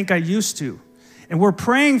I think I used to. And we're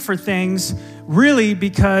praying for things really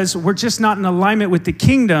because we're just not in alignment with the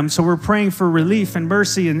kingdom. So we're praying for relief and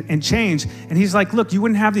mercy and change. And he's like, look, you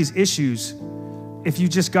wouldn't have these issues if you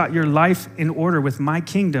just got your life in order with my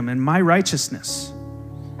kingdom and my righteousness.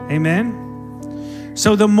 Amen.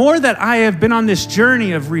 So the more that I have been on this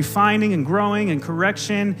journey of refining and growing and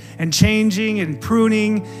correction and changing and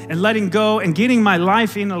pruning and letting go and getting my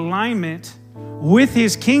life in alignment with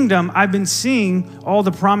his kingdom, I've been seeing all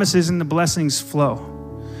the promises and the blessings flow.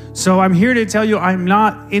 So I'm here to tell you I'm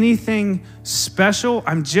not anything special.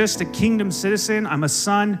 I'm just a kingdom citizen. I'm a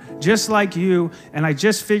son just like you. And I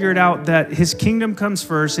just figured out that his kingdom comes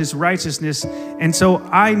first, his righteousness. And so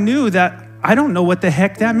I knew that I don't know what the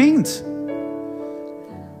heck that means.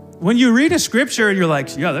 When you read a scripture and you're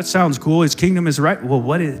like, yeah, that sounds cool. His kingdom is right. Well,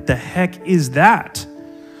 what the heck is that?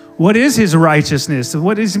 What is his righteousness?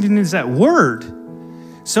 What is that word?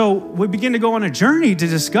 So we begin to go on a journey to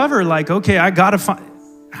discover, like, okay, I got to find,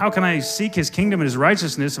 how can I seek his kingdom and his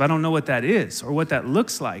righteousness if I don't know what that is or what that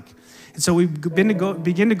looks like? And so we begin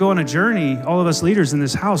to go on a journey, all of us leaders in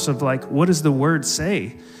this house, of like, what does the word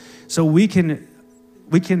say? So we can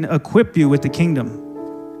equip you with the kingdom.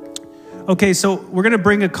 Okay, so we're going to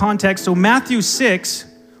bring a context. So Matthew 6,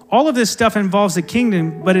 all of this stuff involves the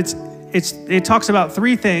kingdom, but it talks about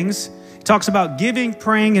three things. It talks about giving,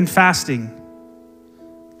 praying, and fasting.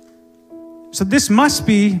 So this must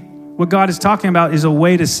be what God is talking about, is a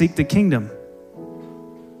way to seek the kingdom.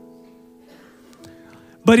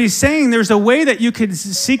 But he's saying there's a way that you could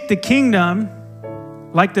seek the kingdom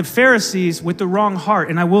like the Pharisees with the wrong heart,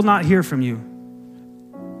 and I will not hear from you.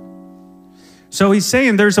 So he's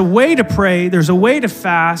saying there's a way to pray, there's a way to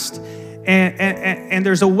fast, and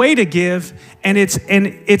there's a way to give, and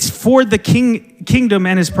it's for the kingdom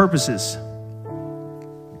and his purposes.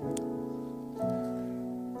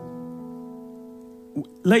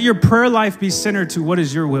 Let your prayer life be centered to what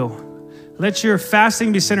is your will. Let your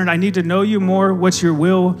fasting be centered. I need to know you more. What's your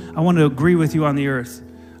will? I want to agree with you on the earth.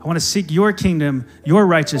 I want to seek your kingdom, your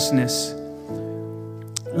righteousness.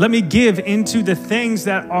 Let me give into the things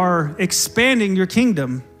that are expanding your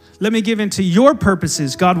kingdom. let me give into your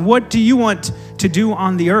purposes. God, what do you want to do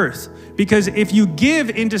on the earth? Because if you give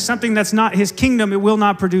into something that's not his kingdom, it will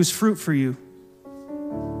not produce fruit for you.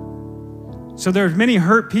 So there are many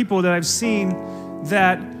hurt people that I've seen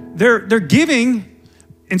that they're giving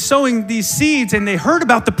and sowing these seeds, and they heard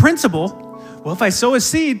about the principle. Well, if I sow a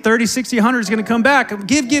seed, 30, 60, 100 is going to come back.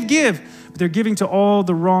 Give. But they're giving to all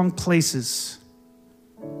the wrong places.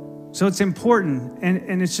 So it's important.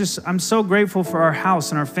 And it's just, I'm so grateful for our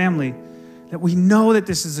house and our family that we know that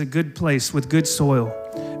this is a good place with good soil,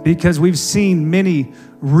 because we've seen many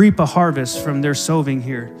reap a harvest from their sowing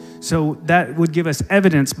here. So that would give us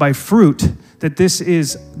evidence by fruit that this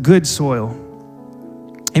is good soil.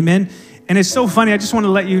 Amen. And it's so funny. I just want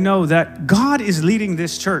to let you know that God is leading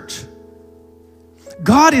this church.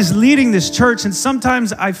 God is leading this church, and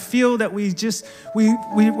sometimes I feel that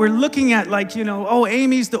we're looking at, like, you know, oh,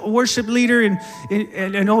 Amy's the worship leader,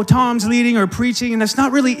 and oh, Tom's leading or preaching, and that's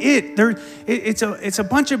not really it. It's a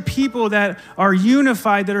bunch of people that are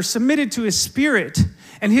unified, that are submitted to his spirit,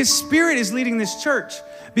 and his spirit is leading this church,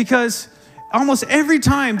 because almost every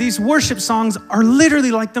time these worship songs are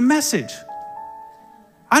literally like the message.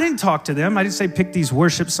 I didn't talk to them. I didn't say pick these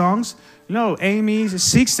worship songs. No, Amy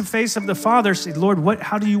seeks the face of the Father. Say, Lord,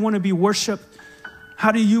 how do you want to be worshiped?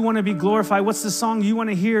 How do you want to be glorified? What's the song you want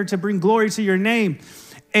to hear to bring glory to your name?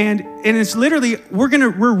 And it's literally,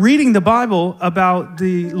 we're reading the Bible about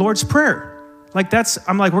the Lord's Prayer. Like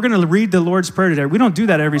we're going to read the Lord's Prayer today. We don't do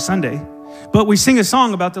that every Sunday, but we sing a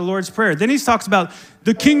song about the Lord's Prayer. Then he talks about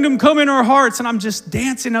the kingdom come in our hearts. And I'm just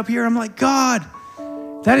dancing up here. I'm like, God,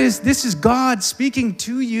 this is God speaking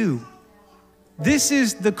to you. This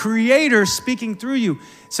is the Creator speaking through you.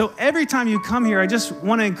 So every time you come here, I just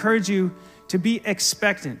want to encourage you to be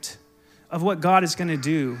expectant of what God is going to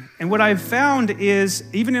do. And what I've found is,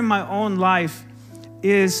 even in my own life,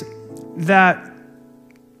 is that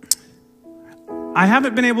I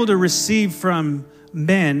haven't been able to receive from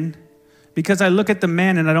men because I look at the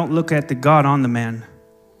man and I don't look at the God on the man.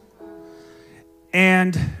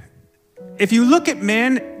 And if you look at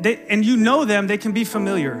men and you know them, they can be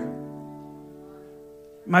familiar.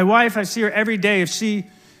 My wife, I see her every day. If she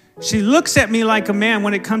looks at me like a man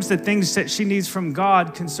when it comes to things that she needs from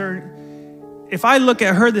God if I look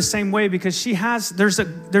at her the same way, because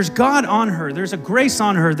there's God on her, there's a grace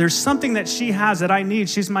on her, there's something that she has that I need.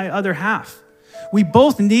 She's my other half. We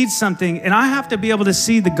both need something, and I have to be able to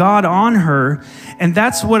see the God on her, and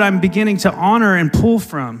that's what I'm beginning to honor and pull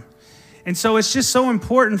from. And so it's just so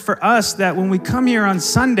important for us that when we come here on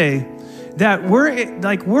Sunday, that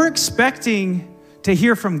we're expecting to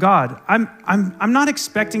hear from God. I'm not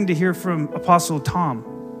expecting to hear from Apostle Tom.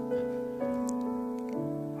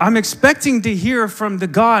 I'm expecting to hear from the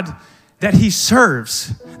God that he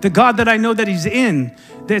serves, the God that I know that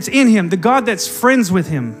that's in him, the God that's friends with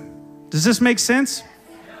him. Does this make sense?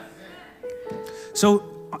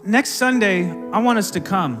 So next Sunday, I want us to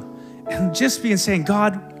come and just be saying,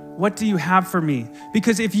 God, what do you have for me?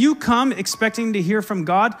 Because if you come expecting to hear from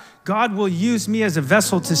God, God will use me as a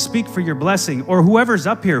vessel to speak for your blessing, or whoever's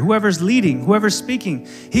up here, whoever's leading, whoever's speaking.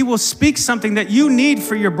 He will speak something that you need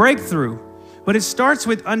for your breakthrough. But it starts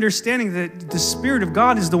with understanding that the Spirit of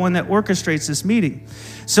God is the one that orchestrates this meeting.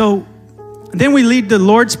 So then we lead the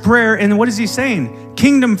Lord's Prayer, and what is he saying?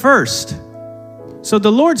 Kingdom first. So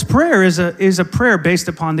the Lord's Prayer is a prayer based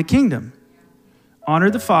upon the kingdom.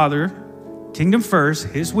 Honor the Father, kingdom first,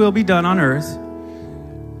 his will be done on earth.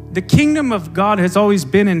 The kingdom of God has always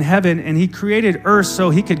been in heaven, and he created earth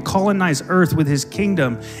so he could colonize earth with his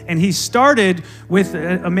kingdom. And he started with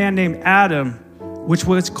a man named Adam, which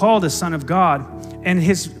was called a son of God. And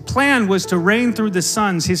his plan was to reign through the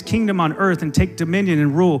sons, his kingdom on earth, and take dominion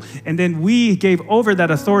and rule. And then we gave over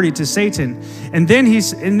that authority to Satan. And then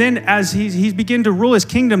as he began to rule his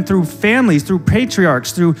kingdom through families, through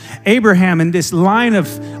patriarchs, through Abraham, and this line of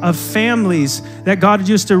families that God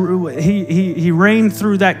used to, he reigned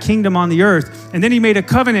through that kingdom on the earth. And then he made a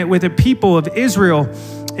covenant with the people of Israel.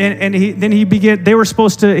 And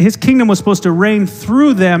his kingdom was supposed to reign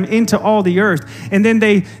through them into all the earth. And then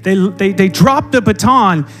they dropped the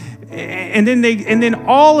baton, and then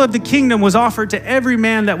all of the kingdom was offered to every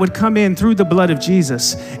man that would come in through the blood of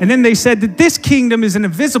Jesus. And then they said that this kingdom is an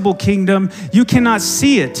invisible kingdom. You cannot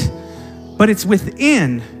see it, but it's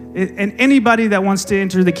within. And anybody that wants to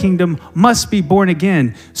enter the kingdom must be born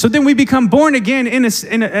again. So then we become born again in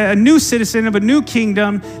a new citizen of a new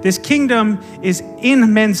kingdom. This kingdom is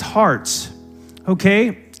in men's hearts,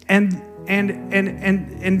 okay? And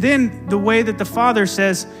then the way that the Father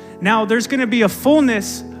says, now there's going to be a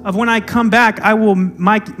fullness of when I come back,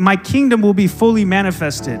 my kingdom will be fully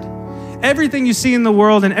manifested. Everything you see in the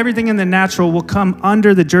world and everything in the natural will come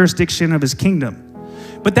under the jurisdiction of his kingdom.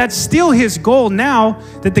 But that's still his goal now,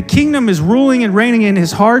 that the kingdom is ruling and reigning in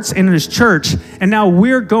his hearts and in his church. And now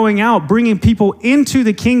we're going out, bringing people into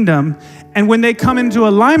the kingdom. And when they come into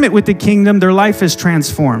alignment with the kingdom, their life is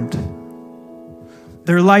transformed.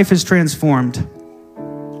 Their life is transformed.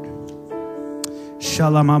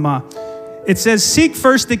 Shalamama. It says, seek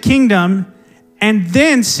first the kingdom and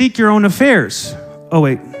then seek your own affairs. Oh,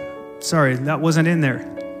 wait. Sorry, that wasn't in there.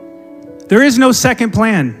 There is no second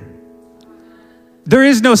plan. There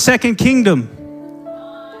is no second kingdom.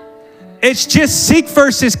 It's just seek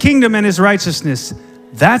first his kingdom and his righteousness.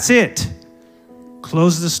 That's it.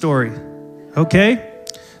 Close the story. Okay?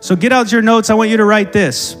 So get out your notes. I want you to write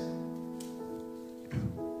this.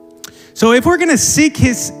 So if we're going to seek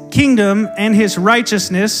his kingdom and his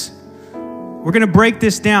righteousness, we're going to break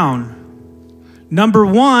this down. Number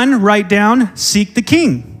one, write down, seek the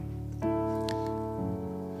king.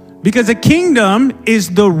 Because a kingdom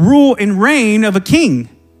is the rule and reign of a king.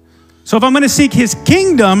 So if I'm going to seek his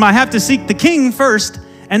kingdom, I have to seek the king first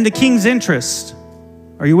and the king's interest.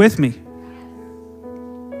 Are you with me?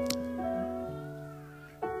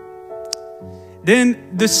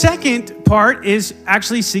 Then the second part is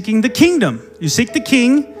actually seeking the kingdom. You seek the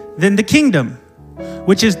king, then the kingdom,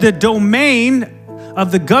 which is the domain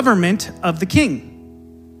of the government of the king.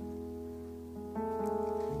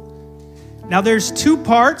 Now there's two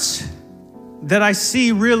parts that I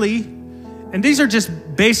see really, and these are just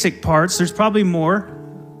basic parts. There's probably more,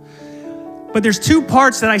 but there's two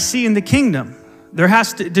parts that I see in the kingdom. There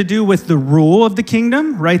has to do with the rule of the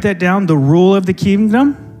kingdom. Write that down, the rule of the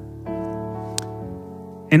kingdom.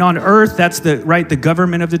 And on earth, that's the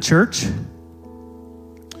government of the church.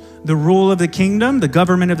 The rule of the kingdom, the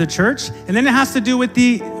government of the church. And then it has to do with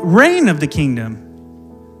the reign of the kingdom.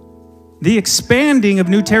 The expanding of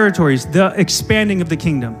new territories, the expanding of the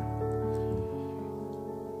kingdom.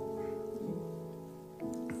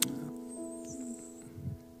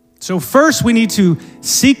 So first we need to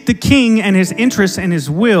seek the king and his interests and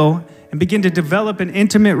his will and begin to develop an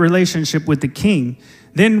intimate relationship with the king.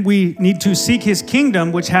 Then we need to seek his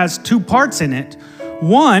kingdom, which has two parts in it.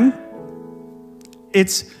 One,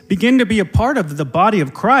 it's begin to be a part of the body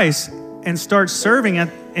of Christ and start serving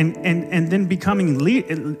and then becoming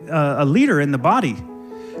a leader in the body.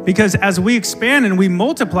 Because as we expand and we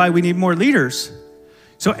multiply, we need more leaders.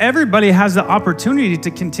 So everybody has the opportunity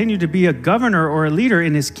to continue to be a governor or a leader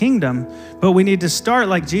in his kingdom, but we need to start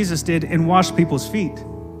like Jesus did and wash people's feet.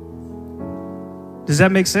 Does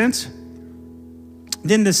that make sense?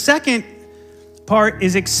 Then the second part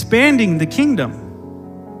is expanding the kingdom.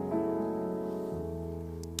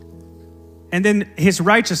 And then his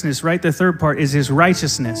righteousness, right? The third part is his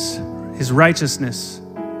righteousness. His righteousness.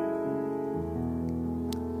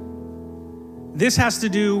 This has to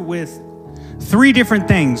do with three different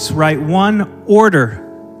things, right? One, order.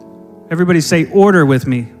 Everybody say order with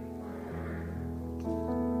me.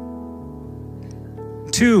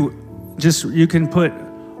 Two, just you can put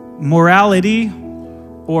morality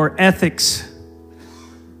or ethics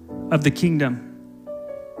of the kingdom.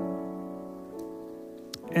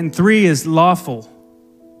 And three is lawful.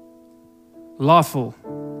 Lawful.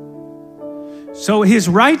 So his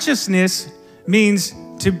righteousness means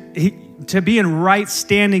to be in right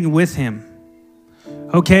standing with him.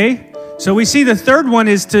 Okay? So we see the third one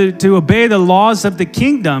is to obey the laws of the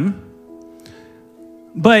kingdom.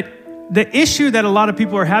 But the issue that a lot of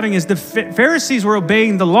people are having is the Pharisees were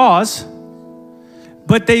obeying the laws,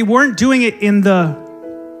 but they weren't doing it in the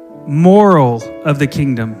moral of the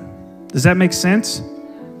kingdom. Does that make sense?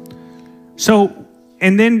 So,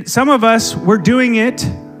 and then some of us, we're doing it,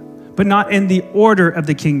 but not in the order of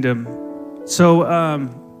the kingdom. So,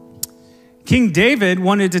 King David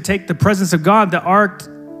wanted to take the presence of God, the ark,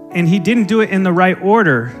 and he didn't do it in the right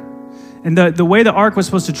order. And the way the ark was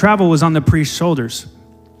supposed to travel was on the priest's shoulders.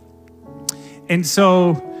 And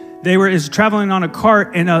so they were traveling on a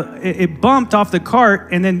cart, and it bumped off the cart,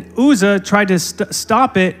 and then Uzzah tried to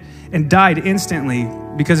stop it and died instantly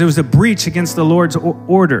because it was a breach against the Lord's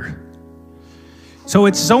order. So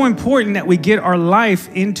it's so important that we get our life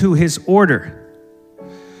into his order.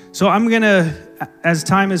 So I'm going to, as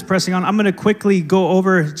time is pressing on, I'm going to quickly go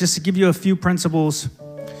over just to give you a few principles.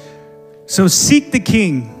 So seek the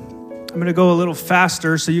king. I'm going to go a little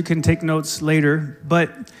faster so you can take notes later.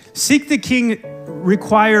 But seek the king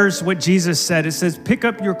requires what Jesus said. It says, pick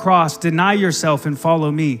up your cross, deny yourself, and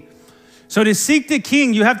follow me. So to seek the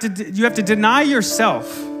king, you have to deny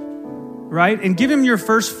yourself, right? And give him your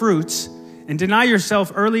first fruits. And deny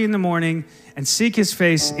yourself early in the morning and seek his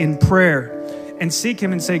face in prayer. And seek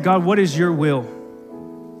him and say, God, what is your will?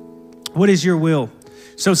 What is your will?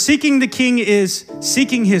 So seeking the king is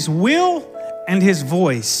seeking his will and his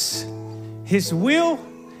voice. His will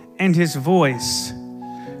and his voice.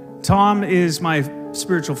 Tom is my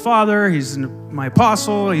spiritual father. He's my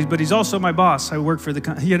apostle, but he's also my boss. I work for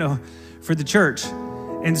the church.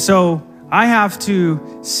 And so I have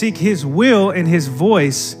to seek his will and his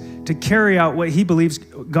voice to carry out what he believes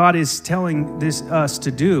God is telling us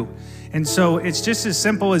to do. And so it's just as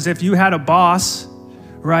simple as if you had a boss,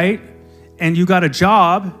 right? And you got a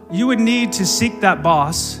job, you would need to seek that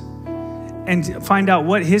boss and find out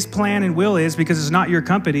what his plan and will is, because it's not your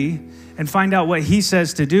company, and find out what he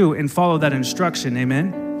says to do and follow that instruction.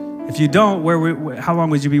 Amen. If you don't, how long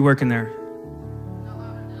would you be working there?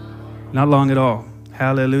 Not long at all.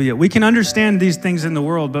 Hallelujah. We can understand these things in the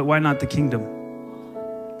world, but why not the kingdom?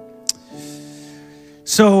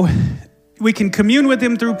 So we can commune with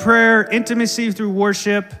him through prayer, intimacy through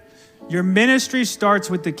worship. Your ministry starts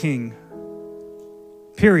with the king.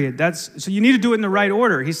 Period. So you need to do it in the right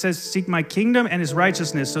order. He says, seek my kingdom and his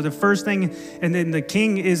righteousness. So the first thing, and then the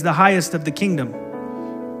king is the highest of the kingdom.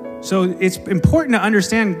 So it's important to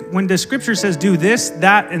understand when the scripture says do this,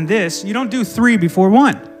 that, and this, you don't do 3 before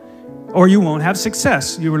 1, or you won't have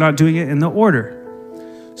success. You are not doing it in the order.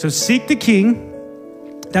 So seek the king.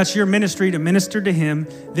 That's your ministry, to minister to him.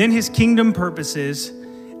 Then his kingdom purposes,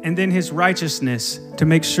 and then his righteousness, to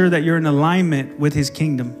make sure that you're in alignment with his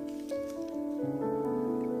kingdom.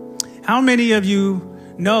 How many of you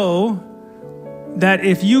know that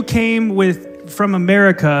if you came from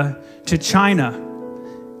America to China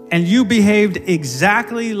and you behaved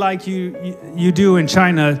exactly like you do in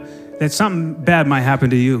China, that something bad might happen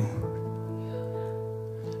to you?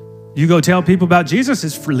 You go tell people about Jesus,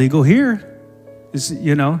 it's legal here.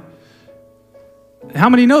 How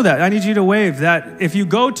many know that? I need you to wave that. If you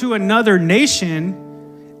go to another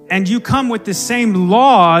nation and you come with the same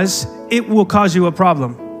laws, it will cause you a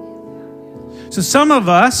problem. So some of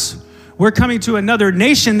us, we're coming to another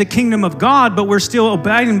nation, the kingdom of God, but we're still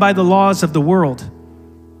abiding by the laws of the world.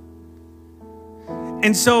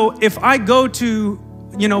 And so if I go to,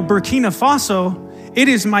 Burkina Faso, it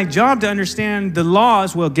is my job to understand the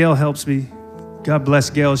laws. Well, Gail helps me. God bless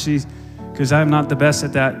Gail. Because I'm not the best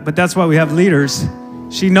at that. But that's why we have leaders.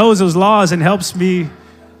 She knows those laws and helps me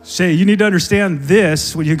say, you need to understand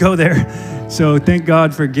this when you go there. So thank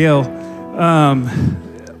God for Gail.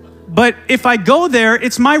 But if I go there,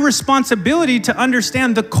 it's my responsibility to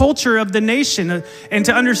understand the culture of the nation and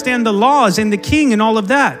to understand the laws and the king and all of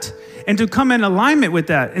that, and to come in alignment with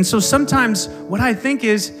that. And so sometimes what I think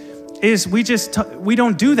is we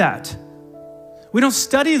don't do that. We don't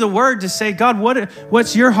study the word to say, God,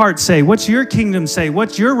 what's your heart say? What's your kingdom say?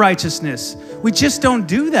 What's your righteousness? We just don't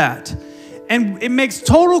do that. And it makes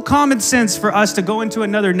total common sense for us to go into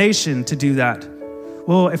another nation to do that.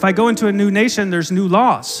 Well, if I go into a new nation, there's new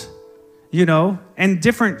laws, and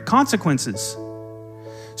different consequences.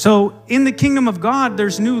 So in the kingdom of God,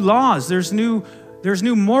 there's new laws, there's new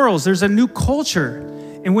morals, there's a new culture.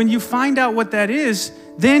 And when you find out what that is,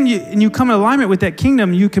 then you come in alignment with that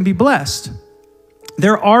kingdom, you can be blessed.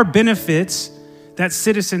 There are benefits that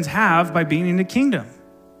citizens have by being in the kingdom,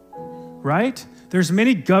 right? There's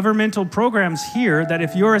many governmental programs here that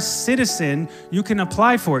if you're a citizen, you can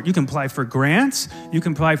apply for it. You can apply for grants, you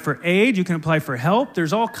can apply for aid, you can apply for help.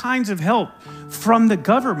 There's all kinds of help from the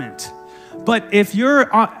government. But if you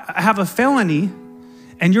have a felony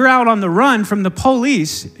and you're out on the run from the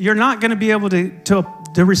police, you're not going to be able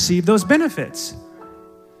to receive those benefits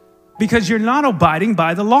because you're not abiding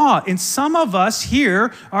by the law. And some of us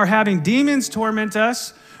here are having demons torment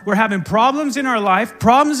us. We're having problems in our life,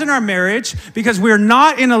 problems in our marriage, because we're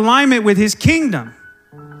not in alignment with his kingdom.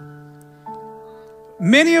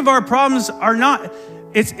 Many of our problems are not,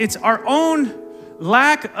 it's our own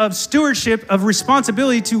lack of stewardship, of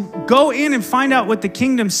responsibility to go in and find out what the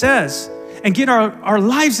kingdom says and get our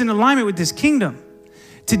lives in alignment with this kingdom.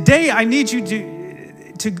 Today, I need you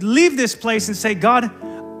to leave this place and say, God,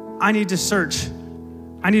 I need to search.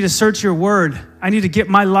 I need to search your word. I need to get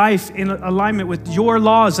my life in alignment with your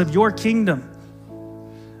laws of your kingdom.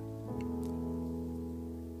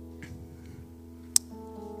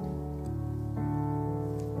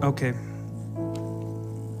 Okay.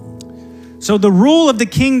 So the rule of the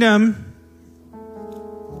kingdom.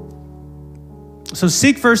 So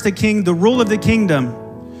seek first the king, the rule of the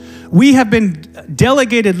kingdom. We have been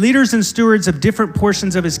delegated leaders and stewards of different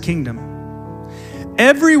portions of his kingdom.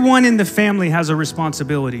 Everyone in the family has a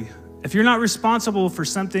responsibility. If you're not responsible for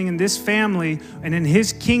something in this family and in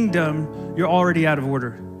his kingdom, you're already out of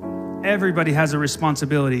order. Everybody has a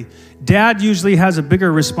responsibility. Dad usually has a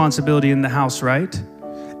bigger responsibility in the house, right?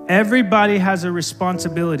 Everybody has a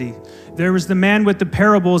responsibility. There was the man with the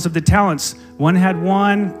parables of the talents. One had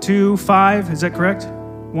 1, 2, 5. Is that correct?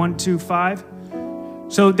 1, 2, 5.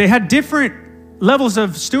 So they had different levels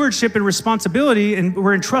of stewardship and responsibility and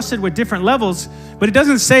were entrusted with different levels, but it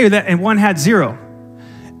doesn't say that and one had 0.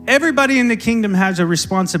 Everybody in the kingdom has a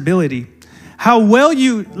responsibility. How well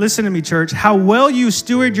you, listen to me, church, how well you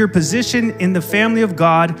steward your position in the family of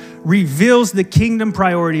God reveals the kingdom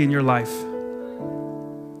priority in your life.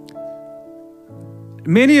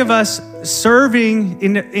 Many of us serving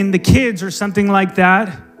in the kids or something like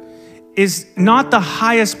that is not the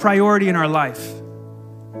highest priority in our life.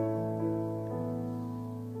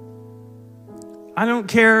 I don't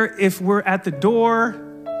care if we're at the door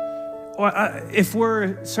or if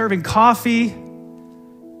we're serving coffee.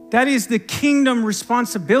 That is the kingdom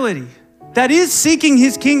responsibility. That is seeking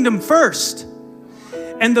his kingdom first.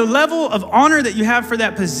 And the level of honor that you have for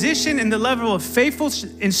that position and the level of faithfulness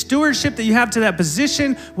and stewardship that you have to that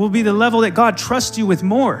position will be the level that God trusts you with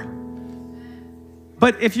more.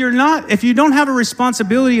 But if you don't have a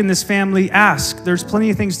responsibility in this family, ask. There's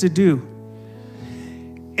plenty of things to do.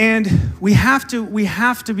 And we have to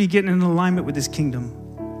be getting in alignment with this kingdom.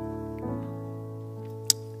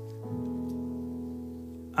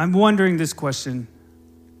 I'm wondering this question.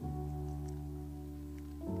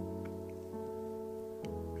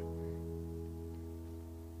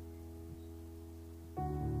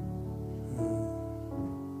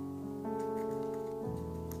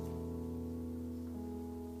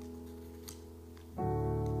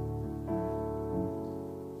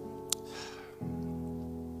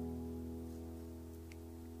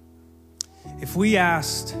 If we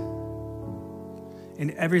asked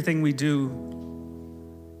in everything we do,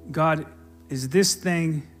 God, is this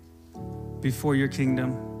thing before your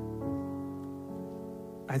kingdom?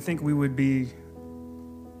 I think it'd be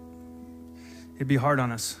hard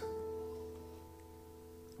on us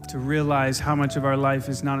to realize how much of our life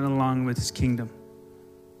is not along with his kingdom.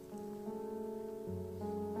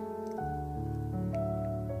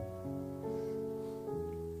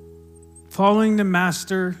 Following the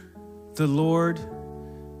Master, the Lord,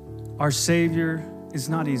 our Savior, is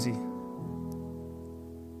not easy.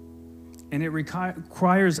 And it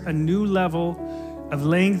requires a new level of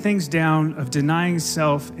laying things down, of denying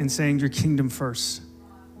self and saying your kingdom first.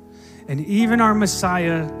 And even our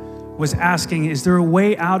Messiah was asking, is there a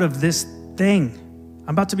way out of this thing?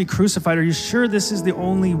 I'm about to be crucified. Are you sure this is the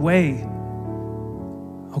only way?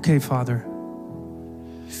 Okay, Father.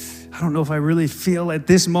 I don't know if I really feel at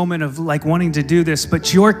this moment of like wanting to do this,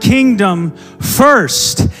 but your kingdom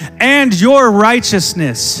first and your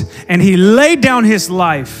righteousness. And he laid down his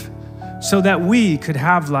life so that we could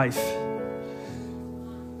have life.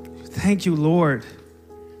 Thank you, Lord.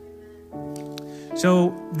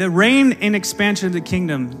 So the reign and expansion of the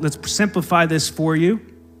kingdom, let's simplify this for you.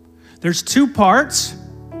 There's 2 parts.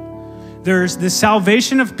 There's the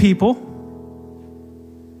salvation of people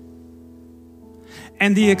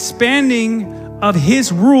and the expanding of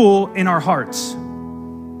his rule in our hearts.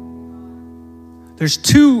 There's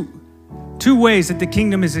two ways that the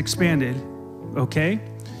kingdom is expanded, okay?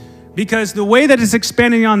 Because the way that it's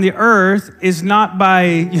expanding on the earth is not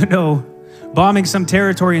by, bombing some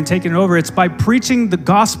territory and taking it over. It's by preaching the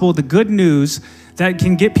gospel, the good news that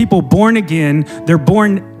can get people born again. They're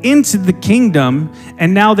born into the kingdom,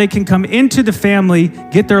 and now they can come into the family,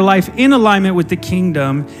 get their life in alignment with the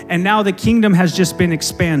kingdom, and now the kingdom has just been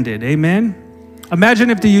expanded. Amen? Imagine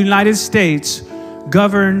if the United States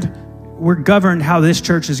were governed how this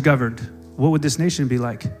church is governed. What would this nation be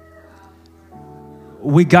like?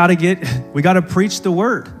 We got to preach the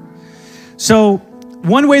word. So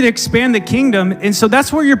one way to expand the kingdom, and so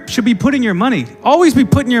that's where you should be putting your money. Always be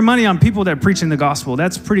putting your money on people that are preaching the gospel.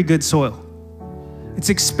 That's pretty good soil. It's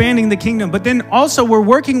expanding the kingdom. But then also we're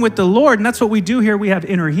working with the Lord, and that's what we do here. We have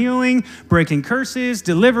inner healing, breaking curses,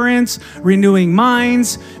 deliverance, renewing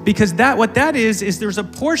minds, because what that is there's a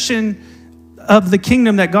portion of the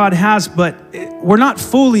kingdom that God has, but we're not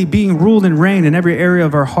fully being ruled and reigned in every area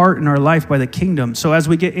of our heart and our life by the kingdom. So as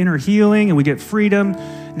we get inner healing and we get freedom,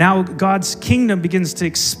 now God's kingdom begins to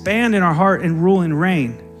expand in our heart and rule and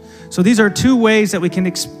reign. So these are 2 ways that we can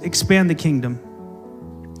expand the kingdom.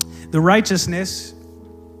 The righteousness,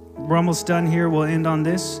 we're almost done here. We'll end on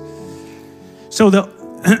this. So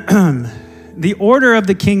the order of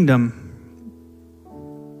the kingdom.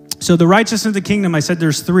 So the righteousness of the kingdom, I said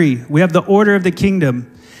there's 3. We have the order of the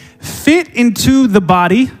kingdom. Fit into the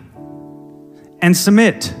body and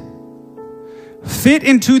submit. Fit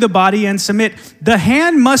into the body and submit. The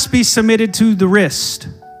hand must be submitted to the wrist.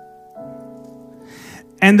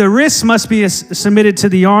 And the wrist must be submitted to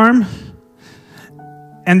the arm.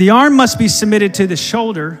 And the arm must be submitted to the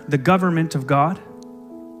shoulder, the government of God.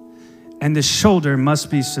 And the shoulder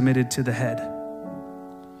must be submitted to the head.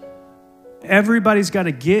 Everybody's got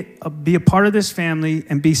to be a part of this family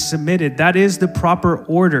and be submitted. That is the proper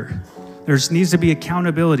order. There needs to be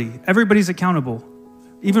accountability. Everybody's accountable,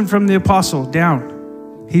 even from the apostle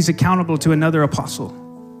down. He's accountable to another apostle.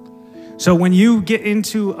 So when you get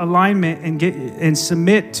into alignment and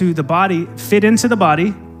submit to the body, fit into the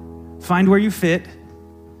body, find where you fit,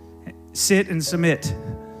 sit and submit,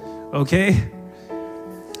 okay?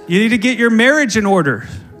 You need to get your marriage in order.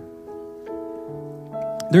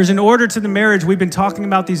 There's an order to the marriage. We've been talking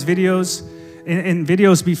about these videos in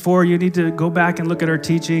videos before. You need to go back and look at our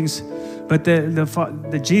teachings. But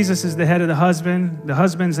the Jesus is the head of the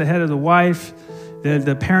husband's the head of the wife,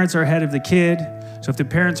 the parents are head of the kid. So if the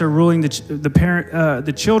parents are ruling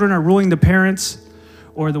the children are ruling the parents,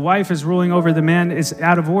 or the wife is ruling over the man, it's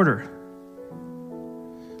out of order.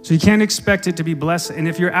 So you can't expect it to be blessed. And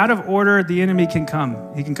if you're out of order, the enemy can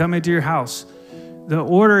come. He can come into your house. The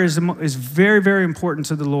order is very, very important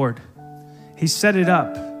to the Lord. He set it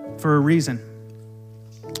up for a reason.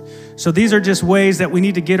 So these are just ways that we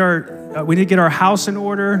need to get our house in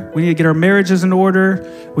order. We need to get our marriages in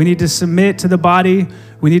order. We need to submit to the body.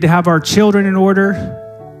 We need to have our children in order.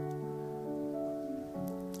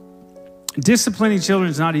 Disciplining children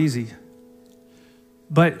is not easy.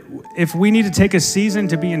 But if we need to take a season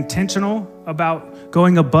to be intentional about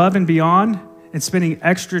going above and beyond and spending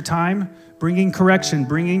extra time, bringing correction,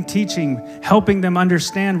 bringing teaching, helping them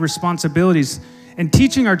understand responsibilities, and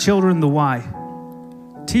teaching our children the why.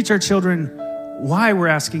 Teach our children why we're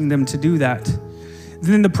asking them to do that.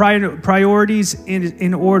 Then the priorities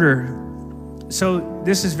in order. So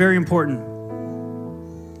this is very important.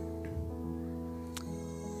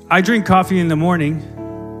 I drink coffee in the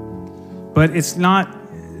morning, but it's not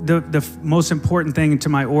the most important thing to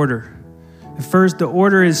my order. First, the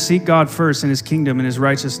order is seek God first and his kingdom and his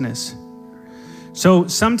righteousness. So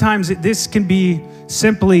sometimes this can be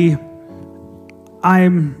simply,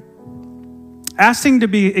 I'm asking to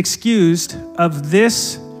be excused of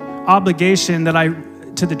this obligation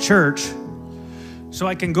to the church, so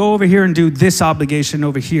I can go over here and do this obligation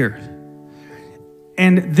over here.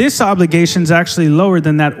 And this obligation is actually lower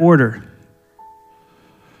than that order.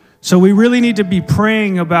 So we really need to be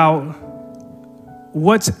praying about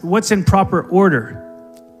what's in proper order.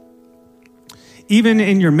 Even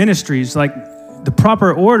in your ministries, like the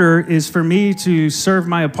proper order is for me to serve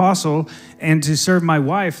my apostle and to serve my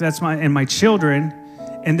wife, and my children,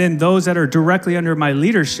 and then those that are directly under my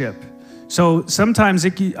leadership. So sometimes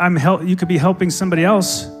you could be helping somebody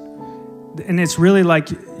else, and it's really like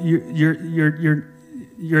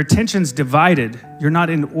your attention's divided. You're not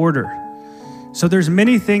in order. So there's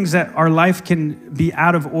many things that our life can be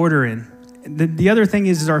out of order in. The other thing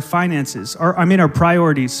is our finances, our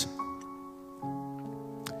priorities.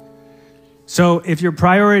 So if your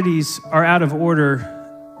priorities are out of order,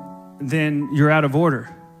 then you're out of order.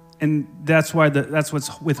 And that's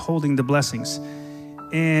what's withholding the blessings.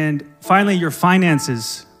 And finally, your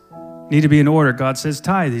finances need to be in order. God says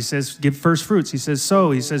tithe. He says give first fruits. He says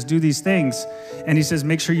sow. He says do these things. And he says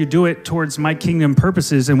make sure you do it towards my kingdom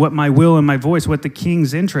purposes and what my will and my voice, what the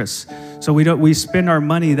king's interests. So we spend our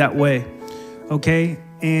money that way. Okay?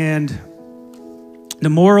 And the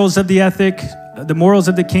morals of the ethic, the morals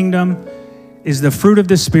of the kingdom is the fruit of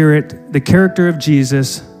the Spirit, the character of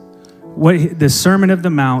Jesus, the Sermon of the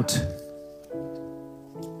Mount.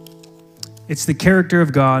 It's the character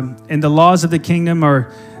of God. And the laws of the kingdom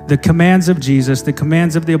are the commands of Jesus, the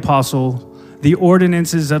commands of the apostle, the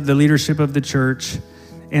ordinances of the leadership of the church,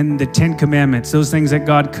 and the 10 commandments, those things that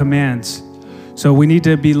God commands. So we need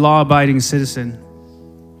to be law-abiding citizen.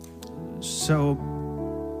 So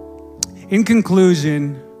in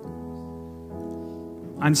conclusion,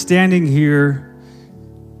 I'm standing here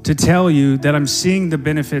to tell you that I'm seeing the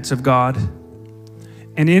benefits of God.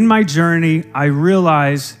 And in my journey, I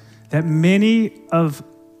realize that many of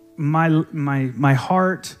my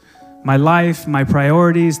heart, my life, my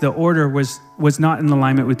priorities, the order was not in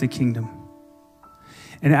alignment with the kingdom.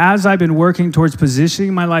 And as I've been working towards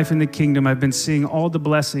positioning my life in the kingdom, I've been seeing all the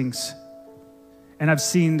blessings, and I've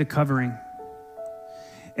seen the covering.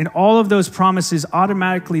 And all of those promises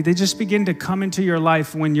automatically, they just begin to come into your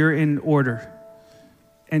life when you're in order.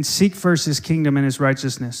 And seek first his kingdom and his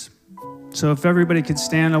righteousness. So if everybody could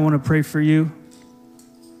stand, I want to pray for you.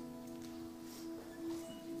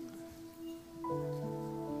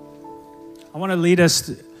 I want to lead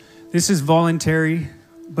us, this is voluntary,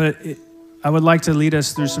 but I would like to lead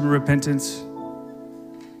us through some repentance.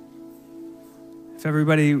 If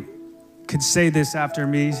everybody could say this after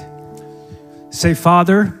me. Say,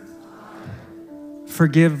 Father,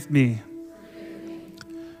 forgive me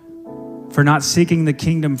for not seeking the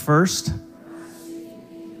kingdom first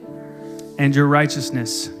and your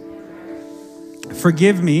righteousness.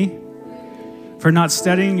 Forgive me for not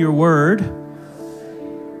studying your word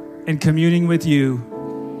and communing with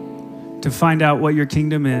you to find out what your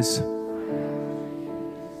kingdom is.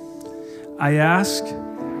 I ask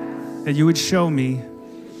that you would show me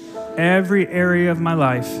every area of my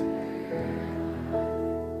life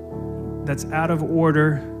that's out of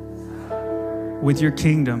order with your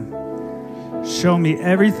kingdom. Show me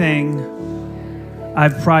everything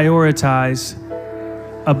I've prioritized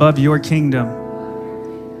above your kingdom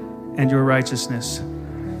and your righteousness.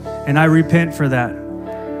 And I repent for that.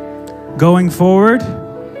 Going forward,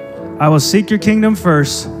 I will seek your kingdom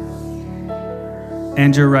first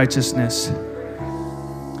and your righteousness.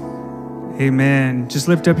 Amen. Just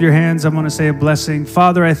lift up your hands. I'm going to say a blessing.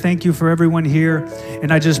 Father, I thank you for everyone here.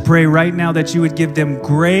 And I just pray right now that you would give them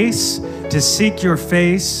grace to seek your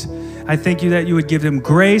face. I thank you that you would give them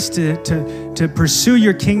grace to pursue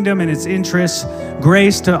your kingdom and its interests,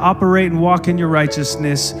 grace to operate and walk in your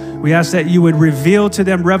righteousness. We ask that you would reveal to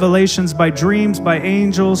them revelations by dreams, by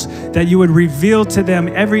angels, that you would reveal to them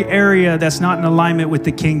every area that's not in alignment with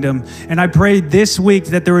the kingdom. And I pray this week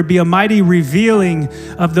that there would be a mighty revealing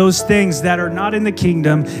of those things that are not in the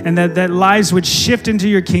kingdom, and that lives would shift into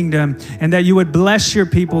your kingdom, and that you would bless your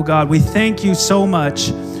people, God. We thank you so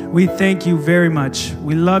much. We thank you very much.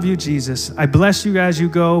 We love you, Jesus. I bless you as you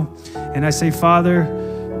go. And I say, Father,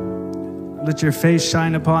 let your face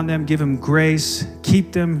shine upon them. Give them grace.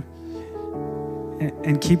 Keep them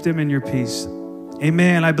and keep them in your peace.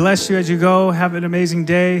 Amen. I bless you as you go. Have an amazing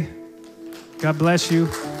day. God bless you.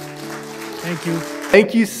 Thank you.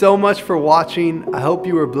 Thank you so much for watching. I hope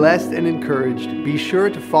you were blessed and encouraged. Be sure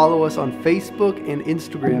to follow us on Facebook and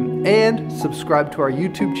Instagram, and subscribe to our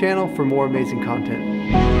YouTube channel for more amazing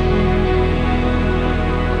content.